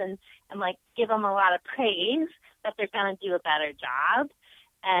job and like, give them a lot of praise, that they're going to do a better job.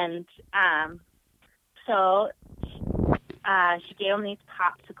 And so she gave them these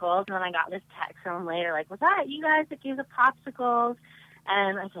popsicles, and then I got this text from them later, like, was that you guys that gave the popsicles?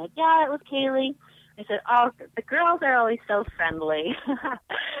 And I said, yeah, it was Kaylee. I said, oh, the girls are always so friendly. I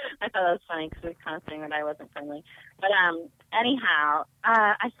thought that was funny because we were kind of saying that I wasn't friendly. But anyhow,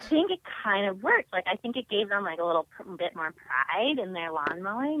 I think it kind of worked. Like, I think it gave them, like, a little bit more pride in their lawn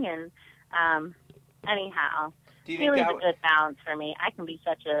mowing. And anyhow, Kaylee's a good balance for me. I can be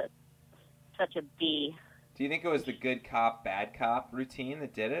such a bee. Do you think it was the good cop, bad cop routine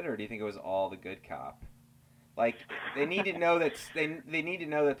that did it, or do you think it was all the good cop? Like, they need to know that they need to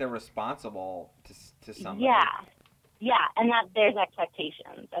know that they're responsible to somebody. Yeah, and that there's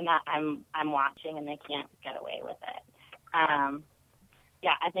expectations, and that I'm watching, and they can't get away with it.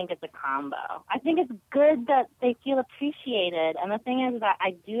 Yeah, I think it's a combo. I think it's good that they feel appreciated, and the thing is that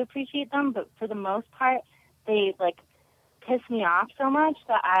I do appreciate them, but for the most part, they, like, piss me off so much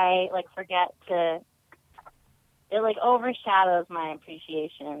that I, like, forget to. It, like, overshadows my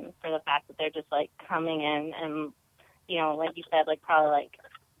appreciation for the fact that they're just, like, coming in and, you know, like you said, like, probably, like,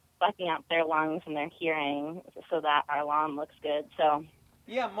 sucking out their lungs and their hearing so that our lawn looks good. So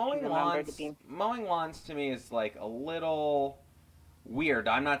yeah, mowing lawns to me is, like, a little weird.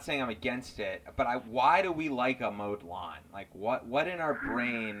 I'm not saying I'm against it, but why do we like a mowed lawn? Like, what in our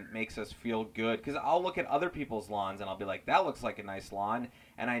brain makes us feel good? Because I'll look at other people's lawns and I'll be like, that looks like a nice lawn,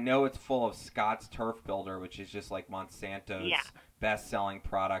 and I know it's full of Scott's Turf Builder, which is just like Monsanto's best-selling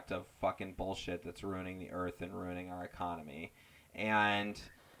product of fucking bullshit that's ruining the earth and ruining our economy, and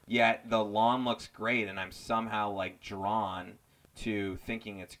yet the lawn looks great, and I'm somehow, like, drawn to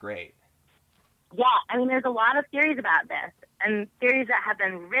thinking it's great. Yeah, I mean, there's a lot of theories about this, and theories that have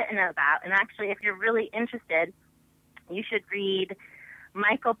been written about. And actually, if you're really interested, you should read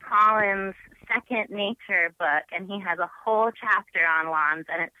Michael Pollan's Second Nature book, and he has a whole chapter on lawns,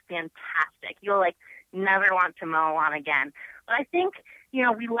 and it's fantastic. You'll, like, never want to mow a lawn again. But I think, you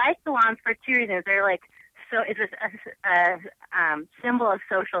know, we like the lawns for two reasons. They're, like, so it's a symbol of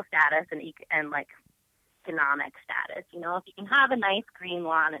social status and, like, economic status. You know, if you can have a nice green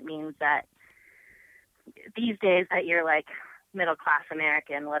lawn, it means that these days that you're, like, middle-class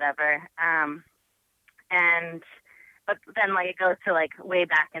American, whatever. But then, like, it goes to, like, way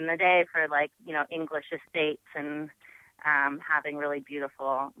back in the day for, like, you know, English estates and having really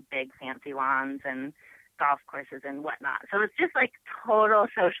beautiful, big, fancy lawns and golf courses and whatnot. So it's just, like, total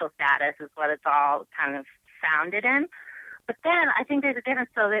social status is what it's all kind of founded in. But then I think there's a difference.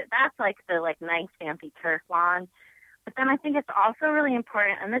 So that's, like, the, like, nice, fancy turf lawn. But then I think it's also really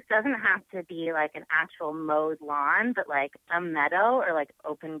important, and this doesn't have to be, like, an actual mowed lawn, but, like, a meadow or, like,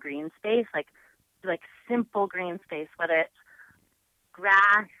 open green space, like simple green space, whether it's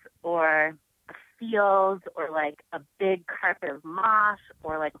grass or a field or, like, a big carpet of moss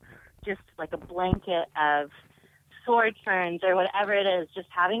or, like, just, like, a blanket of sword ferns or whatever it is. Just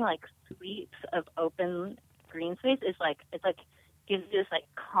having, like, sweeps of open green space is, like, it's, like, gives you this, like,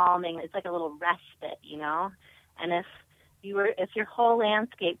 calming, it's like a little respite, you know? And if your whole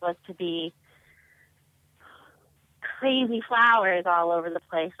landscape was to be crazy flowers all over the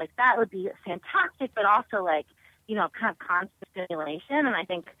place, like, that would be fantastic, but also, like, you know, kind of constant stimulation. And I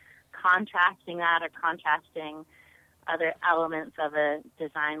think contrasting that or contrasting other elements of a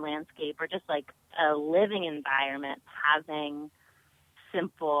design landscape or just, like, a living environment, having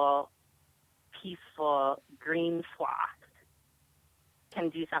simple, peaceful green swaths can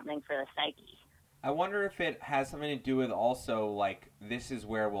do something for the psyche. I wonder if it has something to do with also, like, this is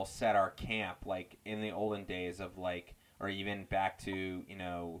where we'll set our camp, like, in the olden days of, like, or even back to, you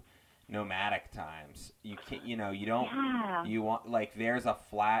know, nomadic times. You can't, you know, you don't, you want, like, there's a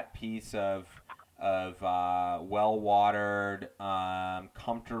flat piece of well-watered,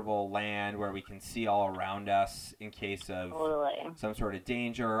 comfortable land where we can see all around us in case of some sort of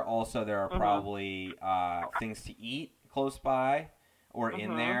danger. Also, there are probably things to eat close by or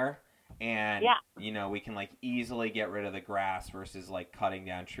in there. And, you know, we can, like, easily get rid of the grass versus, like, cutting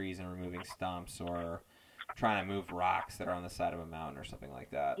down trees and removing stumps or trying to move rocks that are on the side of a mountain or something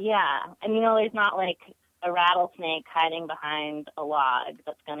like that. Yeah. And, you know, there's not, like, a rattlesnake hiding behind a log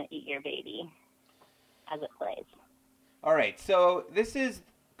that's going to eat your baby as it plays. All right. So this is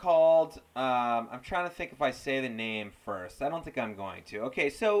called, I'm trying to think if I say the name first. I don't think I'm going to. Okay.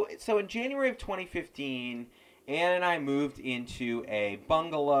 So in January of 2015... Ann and I moved into a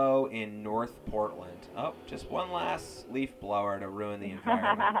bungalow in North Portland. Oh, just one last leaf blower to ruin the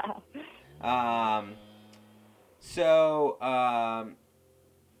environment. So,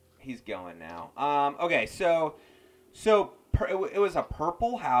 he's going now. Okay, so it was a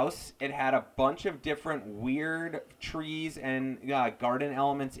purple house. It had a bunch of different weird trees and garden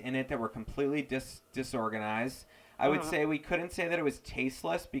elements in it that were completely disorganized. I would say we couldn't say that it was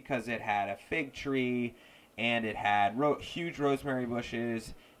tasteless because it had a fig tree, and it had huge rosemary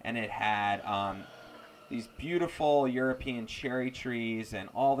bushes, and it had these beautiful European cherry trees and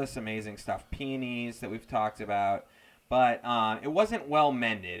all this amazing stuff, peonies that we've talked about. But it wasn't well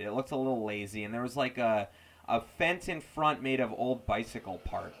mended. It looked a little lazy, and there was like a fence in front made of old bicycle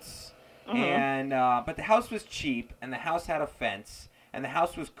parts. And but the house was cheap, and the house had a fence, and the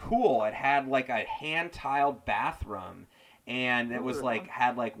house was cool. It had like a hand-tiled bathroom, and it was like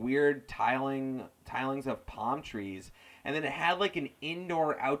had like weird tilings of palm trees. And then it had like an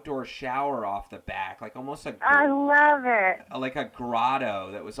indoor-outdoor shower off the back, like almost a... I love it. Like a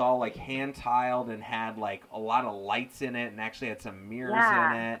grotto that was all like hand-tiled and had like a lot of lights in it and actually had some mirrors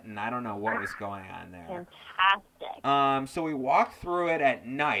in it. And I don't know what was going on there. Fantastic. So we walked through it at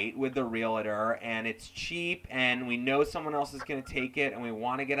night with the realtor, and it's cheap, and we know someone else is going to take it, and we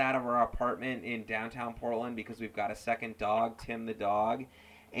want to get out of our apartment in downtown Portland because we've got a second dog, Tim the dog.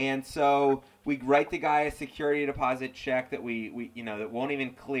 And so we write the guy a security deposit check that we that won't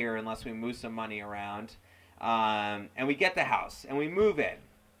even clear unless we move some money around. And we get the house and we move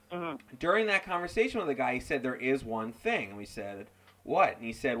in. During that conversation with the guy, he said, there is one thing. And we said, what? And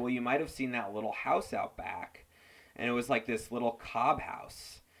he said, well, you might have seen that little house out back. And it was like this little cob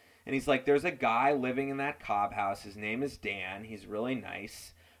house. And he's like, there's a guy living in that cob house. His name is Dan. He's really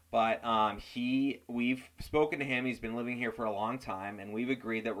nice. But we've spoken to him. He's been living here for a long time, and we've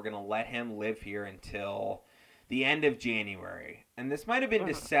agreed that we're going to let him live here until the end of January. And this might have been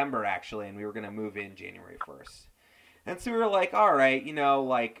December, actually, and we were going to move in January 1st. And so we were like, all right,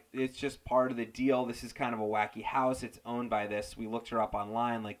 like, it's just part of the deal. This is kind of a wacky house. It's owned by this. We looked her up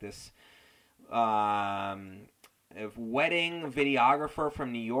online, like this wedding videographer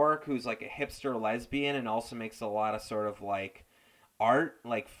from New York who's like a hipster lesbian and also makes a lot of sort of like art,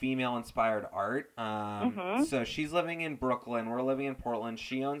 like female-inspired art. So she's living in Brooklyn. We're living in Portland.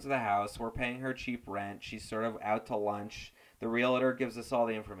 She owns the house. We're paying her cheap rent. She's sort of out to lunch. The realtor gives us all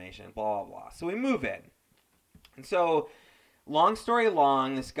the information, blah, blah, blah. So we move in. And so, long story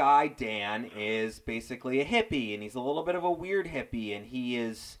long, this guy, Dan, is basically a hippie, and he's a little bit of a weird hippie, and he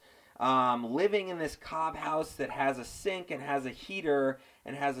is living in this cob house that has a sink and has a heater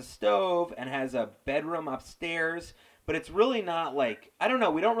and has a stove and has a bedroom upstairs. But it's really not like, I don't know,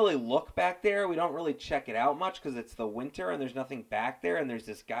 we don't really look back there. We don't really check it out much because it's the winter and there's nothing back there. And there's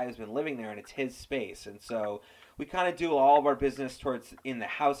this guy who's been living there and it's his space. And so we kind of do all of our business towards in the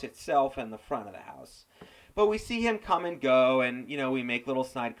house itself and the front of the house. But we see him come and go and, we make little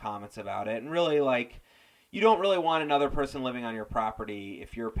snide comments about it. And really, like, you don't really want another person living on your property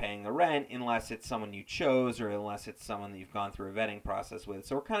if you're paying the rent unless it's someone you chose or unless it's someone that you've gone through a vetting process with.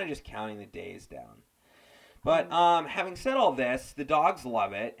 So we're kind of just counting the days down. But having said all this, the dogs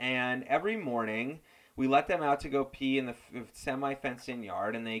love it, and every morning we let them out to go pee in the semi-fenced-in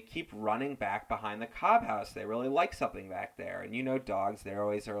yard, and they keep running back behind the cob house. They really like something back there, and dogs, they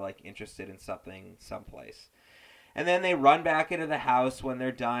always are like interested in something someplace. And then they run back into the house when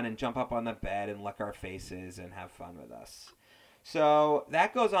they're done and jump up on the bed and lick our faces and have fun with us. So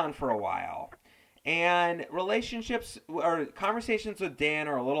that goes on for a while. And relationships or conversations with Dan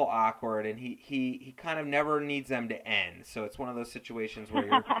are a little awkward, and he kind of never needs them to end. So it's one of those situations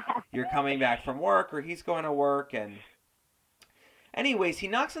where you're coming back from work or he's going to work. And anyways, he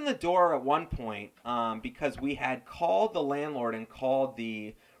knocks on the door at one point because we had called the landlord and called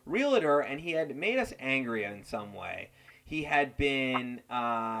the realtor, and he had made us angry in some way. He had been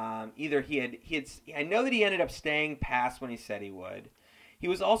I know that he ended up staying past when he said he would. He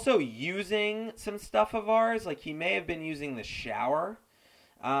was also using some stuff of ours, like he may have been using the shower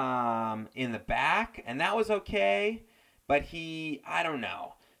in the back, and that was okay, but I don't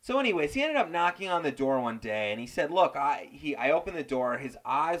know. So anyways, he ended up knocking on the door one day, and he said, look, I opened the door, his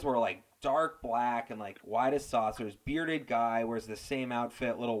eyes were like dark black and like white as saucers, bearded guy, wears the same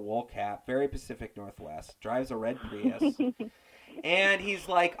outfit, little wool cap, very Pacific Northwest, drives a red Prius. And he's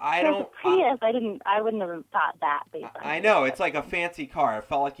like, Prius, I wouldn't have thought that based on I know, it's like a fancy car. It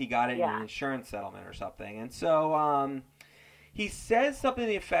felt like he got it in an insurance settlement or something. And so he says something to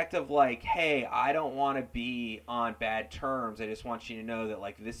the effect of like, hey, I don't want to be on bad terms. I just want you to know that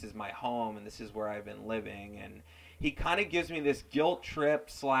like this is my home and this is where I've been living. And he kind of gives me this guilt trip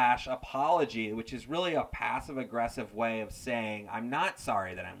 / apology, which is really a passive aggressive way of saying, I'm not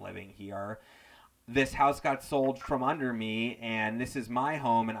sorry that I'm living here. this house got sold from under me, and this is my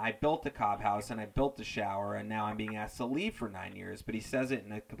home, and I built the Cobb house, and I built the shower, and now I'm being asked to leave for 9 years. But he says it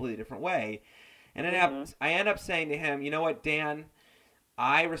in a completely different way. And I end up saying to him, you know what, Dan,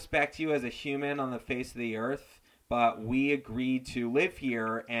 I respect you as a human on the face of the earth, but we agreed to live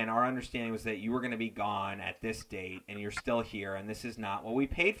here, and our understanding was that you were going to be gone at this date, and you're still here, and this is not what we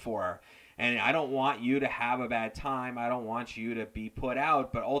paid for. And I don't want you to have a bad time. I don't want you to be put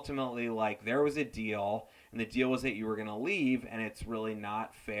out. But ultimately, like, there was a deal, and the deal was that you were going to leave, and it's really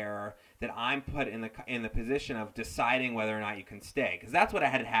not fair that I'm put in the position of deciding whether or not you can stay, because that's what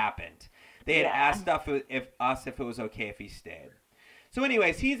had happened. They had asked us if it was okay if he stayed. So,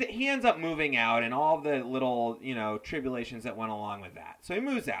 anyways, he ends up moving out, and all the little tribulations that went along with that. So he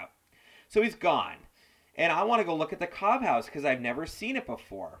moves out. So he's gone, and I want to go look at the Cobb house because I've never seen it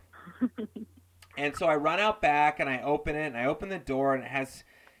before. And so I run out back and I open it, and I open the door, and it has,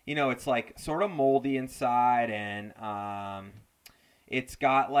 it's like sort of moldy inside, and it's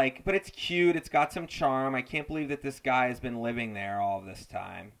got but it's cute. It's got some charm. I can't believe that this guy has been living there all of this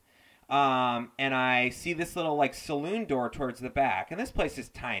time. And I see this little saloon door towards the back, and this place is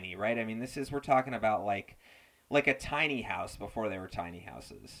tiny, right? I mean, we're talking about like a tiny house before they were tiny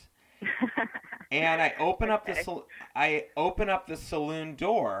houses. And I open up the saloon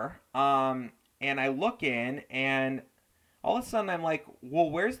door, and I look in, and all of a sudden I'm like, well,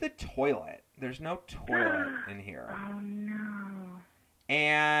 where's the toilet? There's no toilet in here. Oh, no.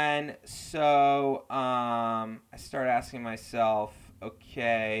 And so I start asking myself,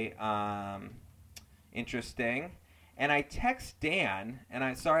 okay, interesting. And I text Dan, and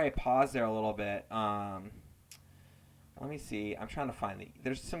I paused there a little bit. Let me see. I'm trying to find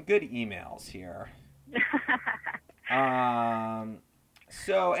there's some good emails here.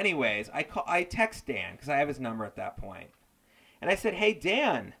 So anyways, I text Dan because I have his number at that point. And I said, hey,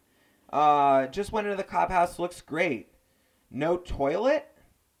 Dan, just went into the Cobb house. Looks great. No toilet?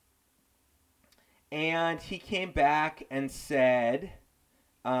 And he came back and said,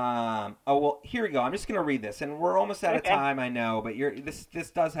 oh, well, here we go. I'm just going to read this. And we're almost out of time, I know, but this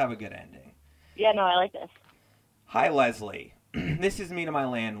does have a good ending. Yeah, no, I like this. Hi, Leslie. This is me to my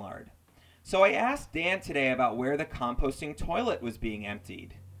landlord. So I asked Dan today about where the composting toilet was being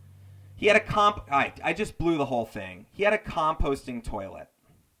emptied. He had I just blew the whole thing. He had a composting toilet.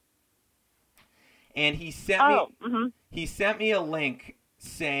 And he sent me a link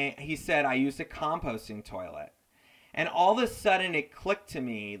saying, he said, I used a composting toilet. And all of a sudden it clicked to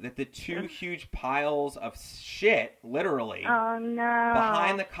me that the two huge piles of shit, literally,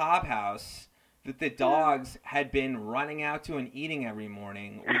 behind the Cobb house that the dogs had been running out to and eating every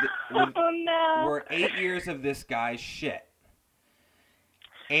morning were 8 years of this guy's shit.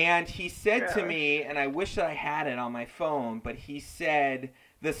 And he said to me, and I wish that I had it on my phone, but he said,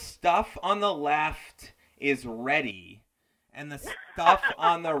 the stuff on the left is ready, and the stuff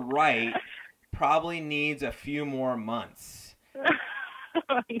on the right probably needs a few more months.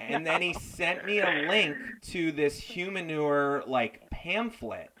 And then he sent me a link to this Humanure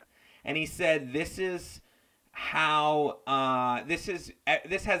pamphlet. And he said, this is how, this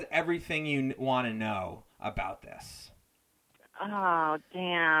has everything you want to know about this. Oh,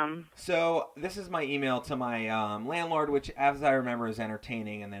 damn. So this is my email to my landlord, which, as I remember, is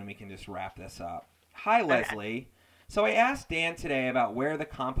entertaining, and then we can just wrap this up. Hi, Leslie. So I asked Dan today about where the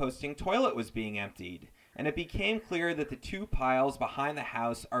composting toilet was being emptied, and it became clear that the two piles behind the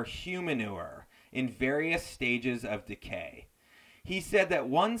house are Humanure in various stages of decay. He said that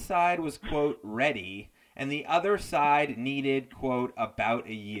one side was, quote, ready, and the other side needed, quote, about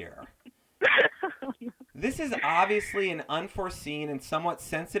a year. This is obviously an unforeseen and somewhat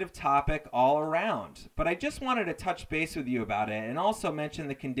sensitive topic all around, but I just wanted to touch base with you about it and also mention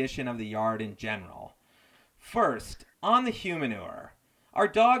the condition of the yard in general. First, on the Humanure, our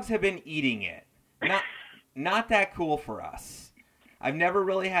dogs have been eating it. Not that cool for us. I've never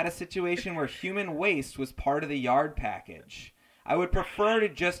really had a situation where human waste was part of the yard package. I would prefer to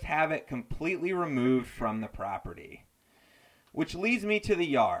just have it completely removed from the property. Which leads me to the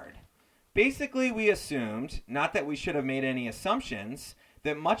yard. Basically, we assumed, not that we should have made any assumptions,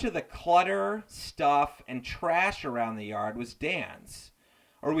 that much of the clutter, stuff, and trash around the yard was Dan's.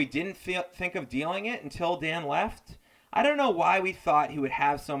 Or we didn't think of dealing it until Dan left. I don't know why we thought he would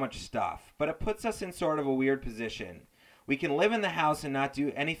have so much stuff, but it puts us in sort of a weird position. We can live in the house and not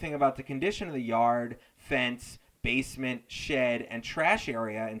do anything about the condition of the yard, fence, basement, shed, and trash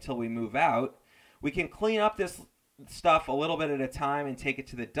area until we move out. We can clean up this stuff a little bit at a time and take it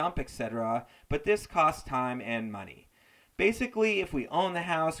to the dump, etc., but this costs time and money. Basically, if we own the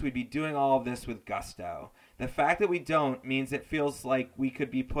house, we'd be doing all of this with gusto. The fact that we don't means it feels like we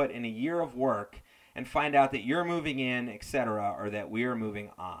could be put in a year of work, and find out that you're moving in, etc., or that we're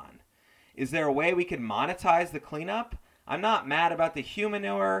moving on. Is there a way we could monetize the cleanup? I'm not mad about the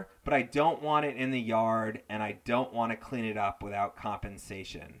humanure, but I don't want it in the yard, and I don't want to clean it up without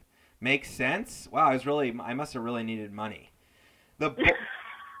compensation. Makes sense? Wow, I must have really needed money. The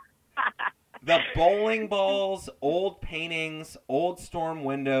bowling balls, old paintings, old storm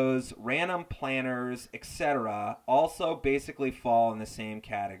windows, random planters, etc. also basically fall in the same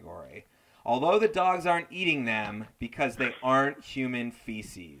category. Although the dogs aren't eating them because they aren't human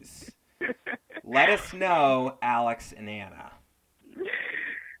feces. Let us know, Alex and Anna.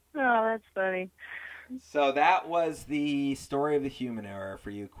 Oh, that's funny. So that was the story of the humanure for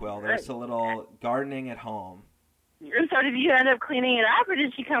you, Quill. There's a little gardening at home. So did you end up cleaning it up, or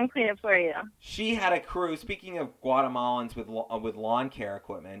did she come clean it for you? She had a crew. Speaking of Guatemalans with lawn care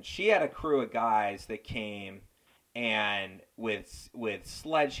equipment, she had a crew of guys that came and with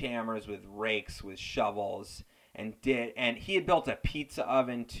sledgehammers, with rakes, with shovels, and he had built a pizza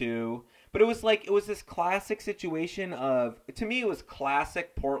oven too. But it was this classic situation of, to me, it was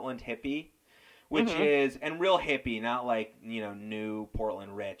classic Portland hippie, which is, and real hippie, not like, new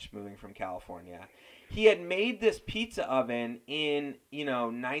Portland rich moving from California. He had made this pizza oven in,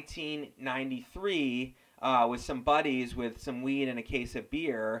 1993 with some buddies with some weed and a case of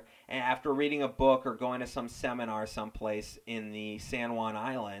beer. And after reading a book or going to some seminar someplace in the San Juan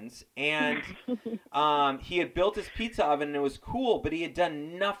Islands. And he had built his pizza oven and it was cool, but he had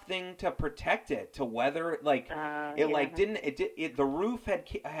done nothing to protect it, to weather it. The roof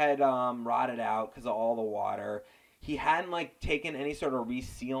had rotted out because of all the water. He hadn't taken any sort of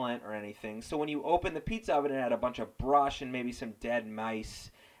resealant or anything. So when you open the pizza oven, it had a bunch of brush and maybe some dead mice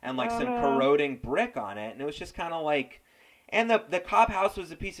and some corroding brick on it. And it was just kind of and the Cobb house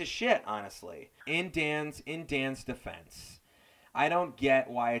was a piece of shit, honestly. In Dan's defense, I don't get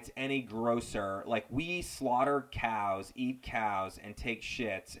why it's any grosser. We slaughter cows, eat cows, and take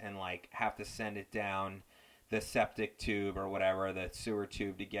shits and have to send it down the septic tube or whatever, the sewer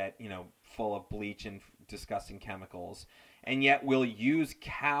tube, to get, full of bleach and disgusting chemicals, and yet we'll use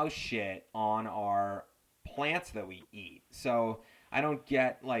cow shit on our plants that we eat. So I don't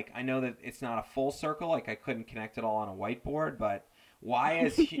get, I know that it's not a full circle, I couldn't connect it all on a whiteboard, but why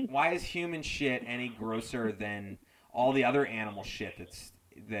is human shit any grosser than all the other animal shit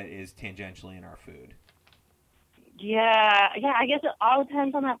that is tangentially in our food? Yeah, I guess it all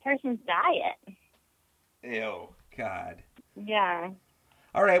depends on that person's diet. Ew, God. Yeah.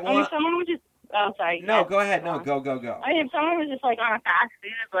 All right, well, someone would just... Oh, sorry. No, go ahead. No, go. If someone was just on a fast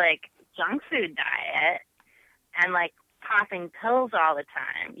food, junk food diet and popping pills all the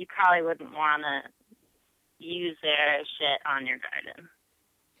time, you probably wouldn't want to use their shit on your garden.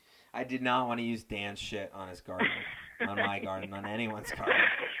 I did not want to use Dan's shit on his garden, on my garden, on anyone's garden.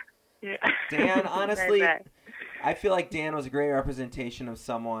 Yeah. Dan, honestly, I feel like Dan was a great representation of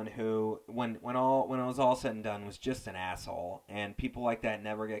someone who, when it was all said and done, was just an asshole. And people like that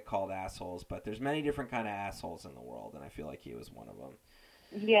never get called assholes. But there's many different kind of assholes in the world, and I feel like he was one of them.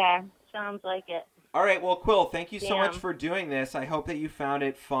 Yeah, sounds like it. All right, well, Quill, thank you so much for doing this. I hope that you found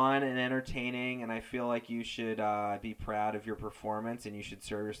it fun and entertaining, and I feel like you should be proud of your performance, and you should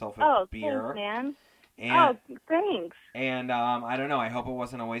serve yourself a beer. Thanks, man. And, thanks. And I don't know. I hope it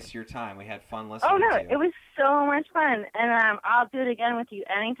wasn't a waste of your time. We had fun listening to you. Oh, no. It was so much fun. And I'll do it again with you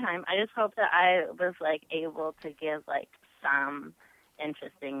anytime. I just hope that I was, able to give, some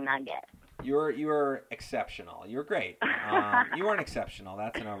interesting nugget. You were exceptional. You were great. You weren't exceptional.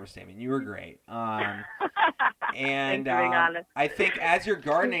 That's an overstatement. You were great. And I think as you're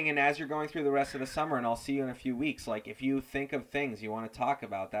gardening and as you're going through the rest of the summer, and I'll see you in a few weeks, if you think of things you want to talk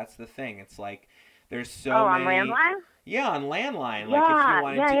about, that's the thing. It's there's so many. On Landline? Yeah, on Landline.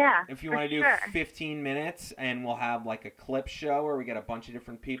 If you want to do 15 minutes, and we'll have a clip show where we get a bunch of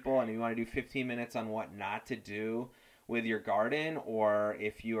different people, and you want to do 15 minutes on what not to do with your garden, or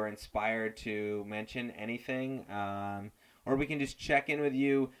if you are inspired to mention anything, or we can just check in with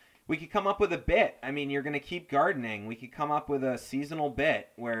you. We could come up with a bit. I mean, you're going to keep gardening. We could come up with a seasonal bit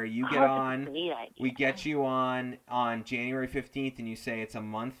where you get on, we get you on January 15th, and you say it's a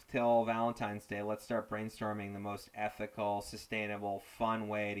month till Valentine's Day. Let's start brainstorming the most ethical, sustainable, fun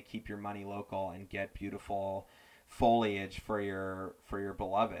way to keep your money local and get beautiful foliage for your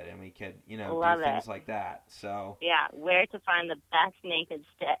beloved. And we could, do things like that. So yeah, where to find the best naked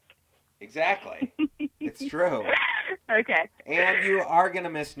stick. Exactly. It's true. Okay. And you are going to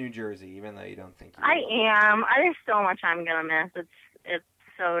miss New Jersey, even though you don't think you will. I am. There's so much I'm going to miss. It's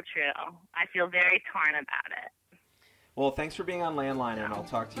so true. I feel very torn about it. Well, thanks for being on Landline, and I'll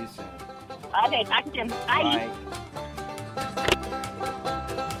talk to you soon. Okay, talk to you soon. Bye. Bye.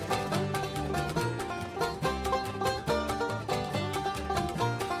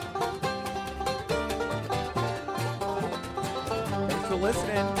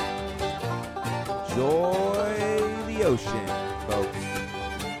 listening. Enjoy the ocean.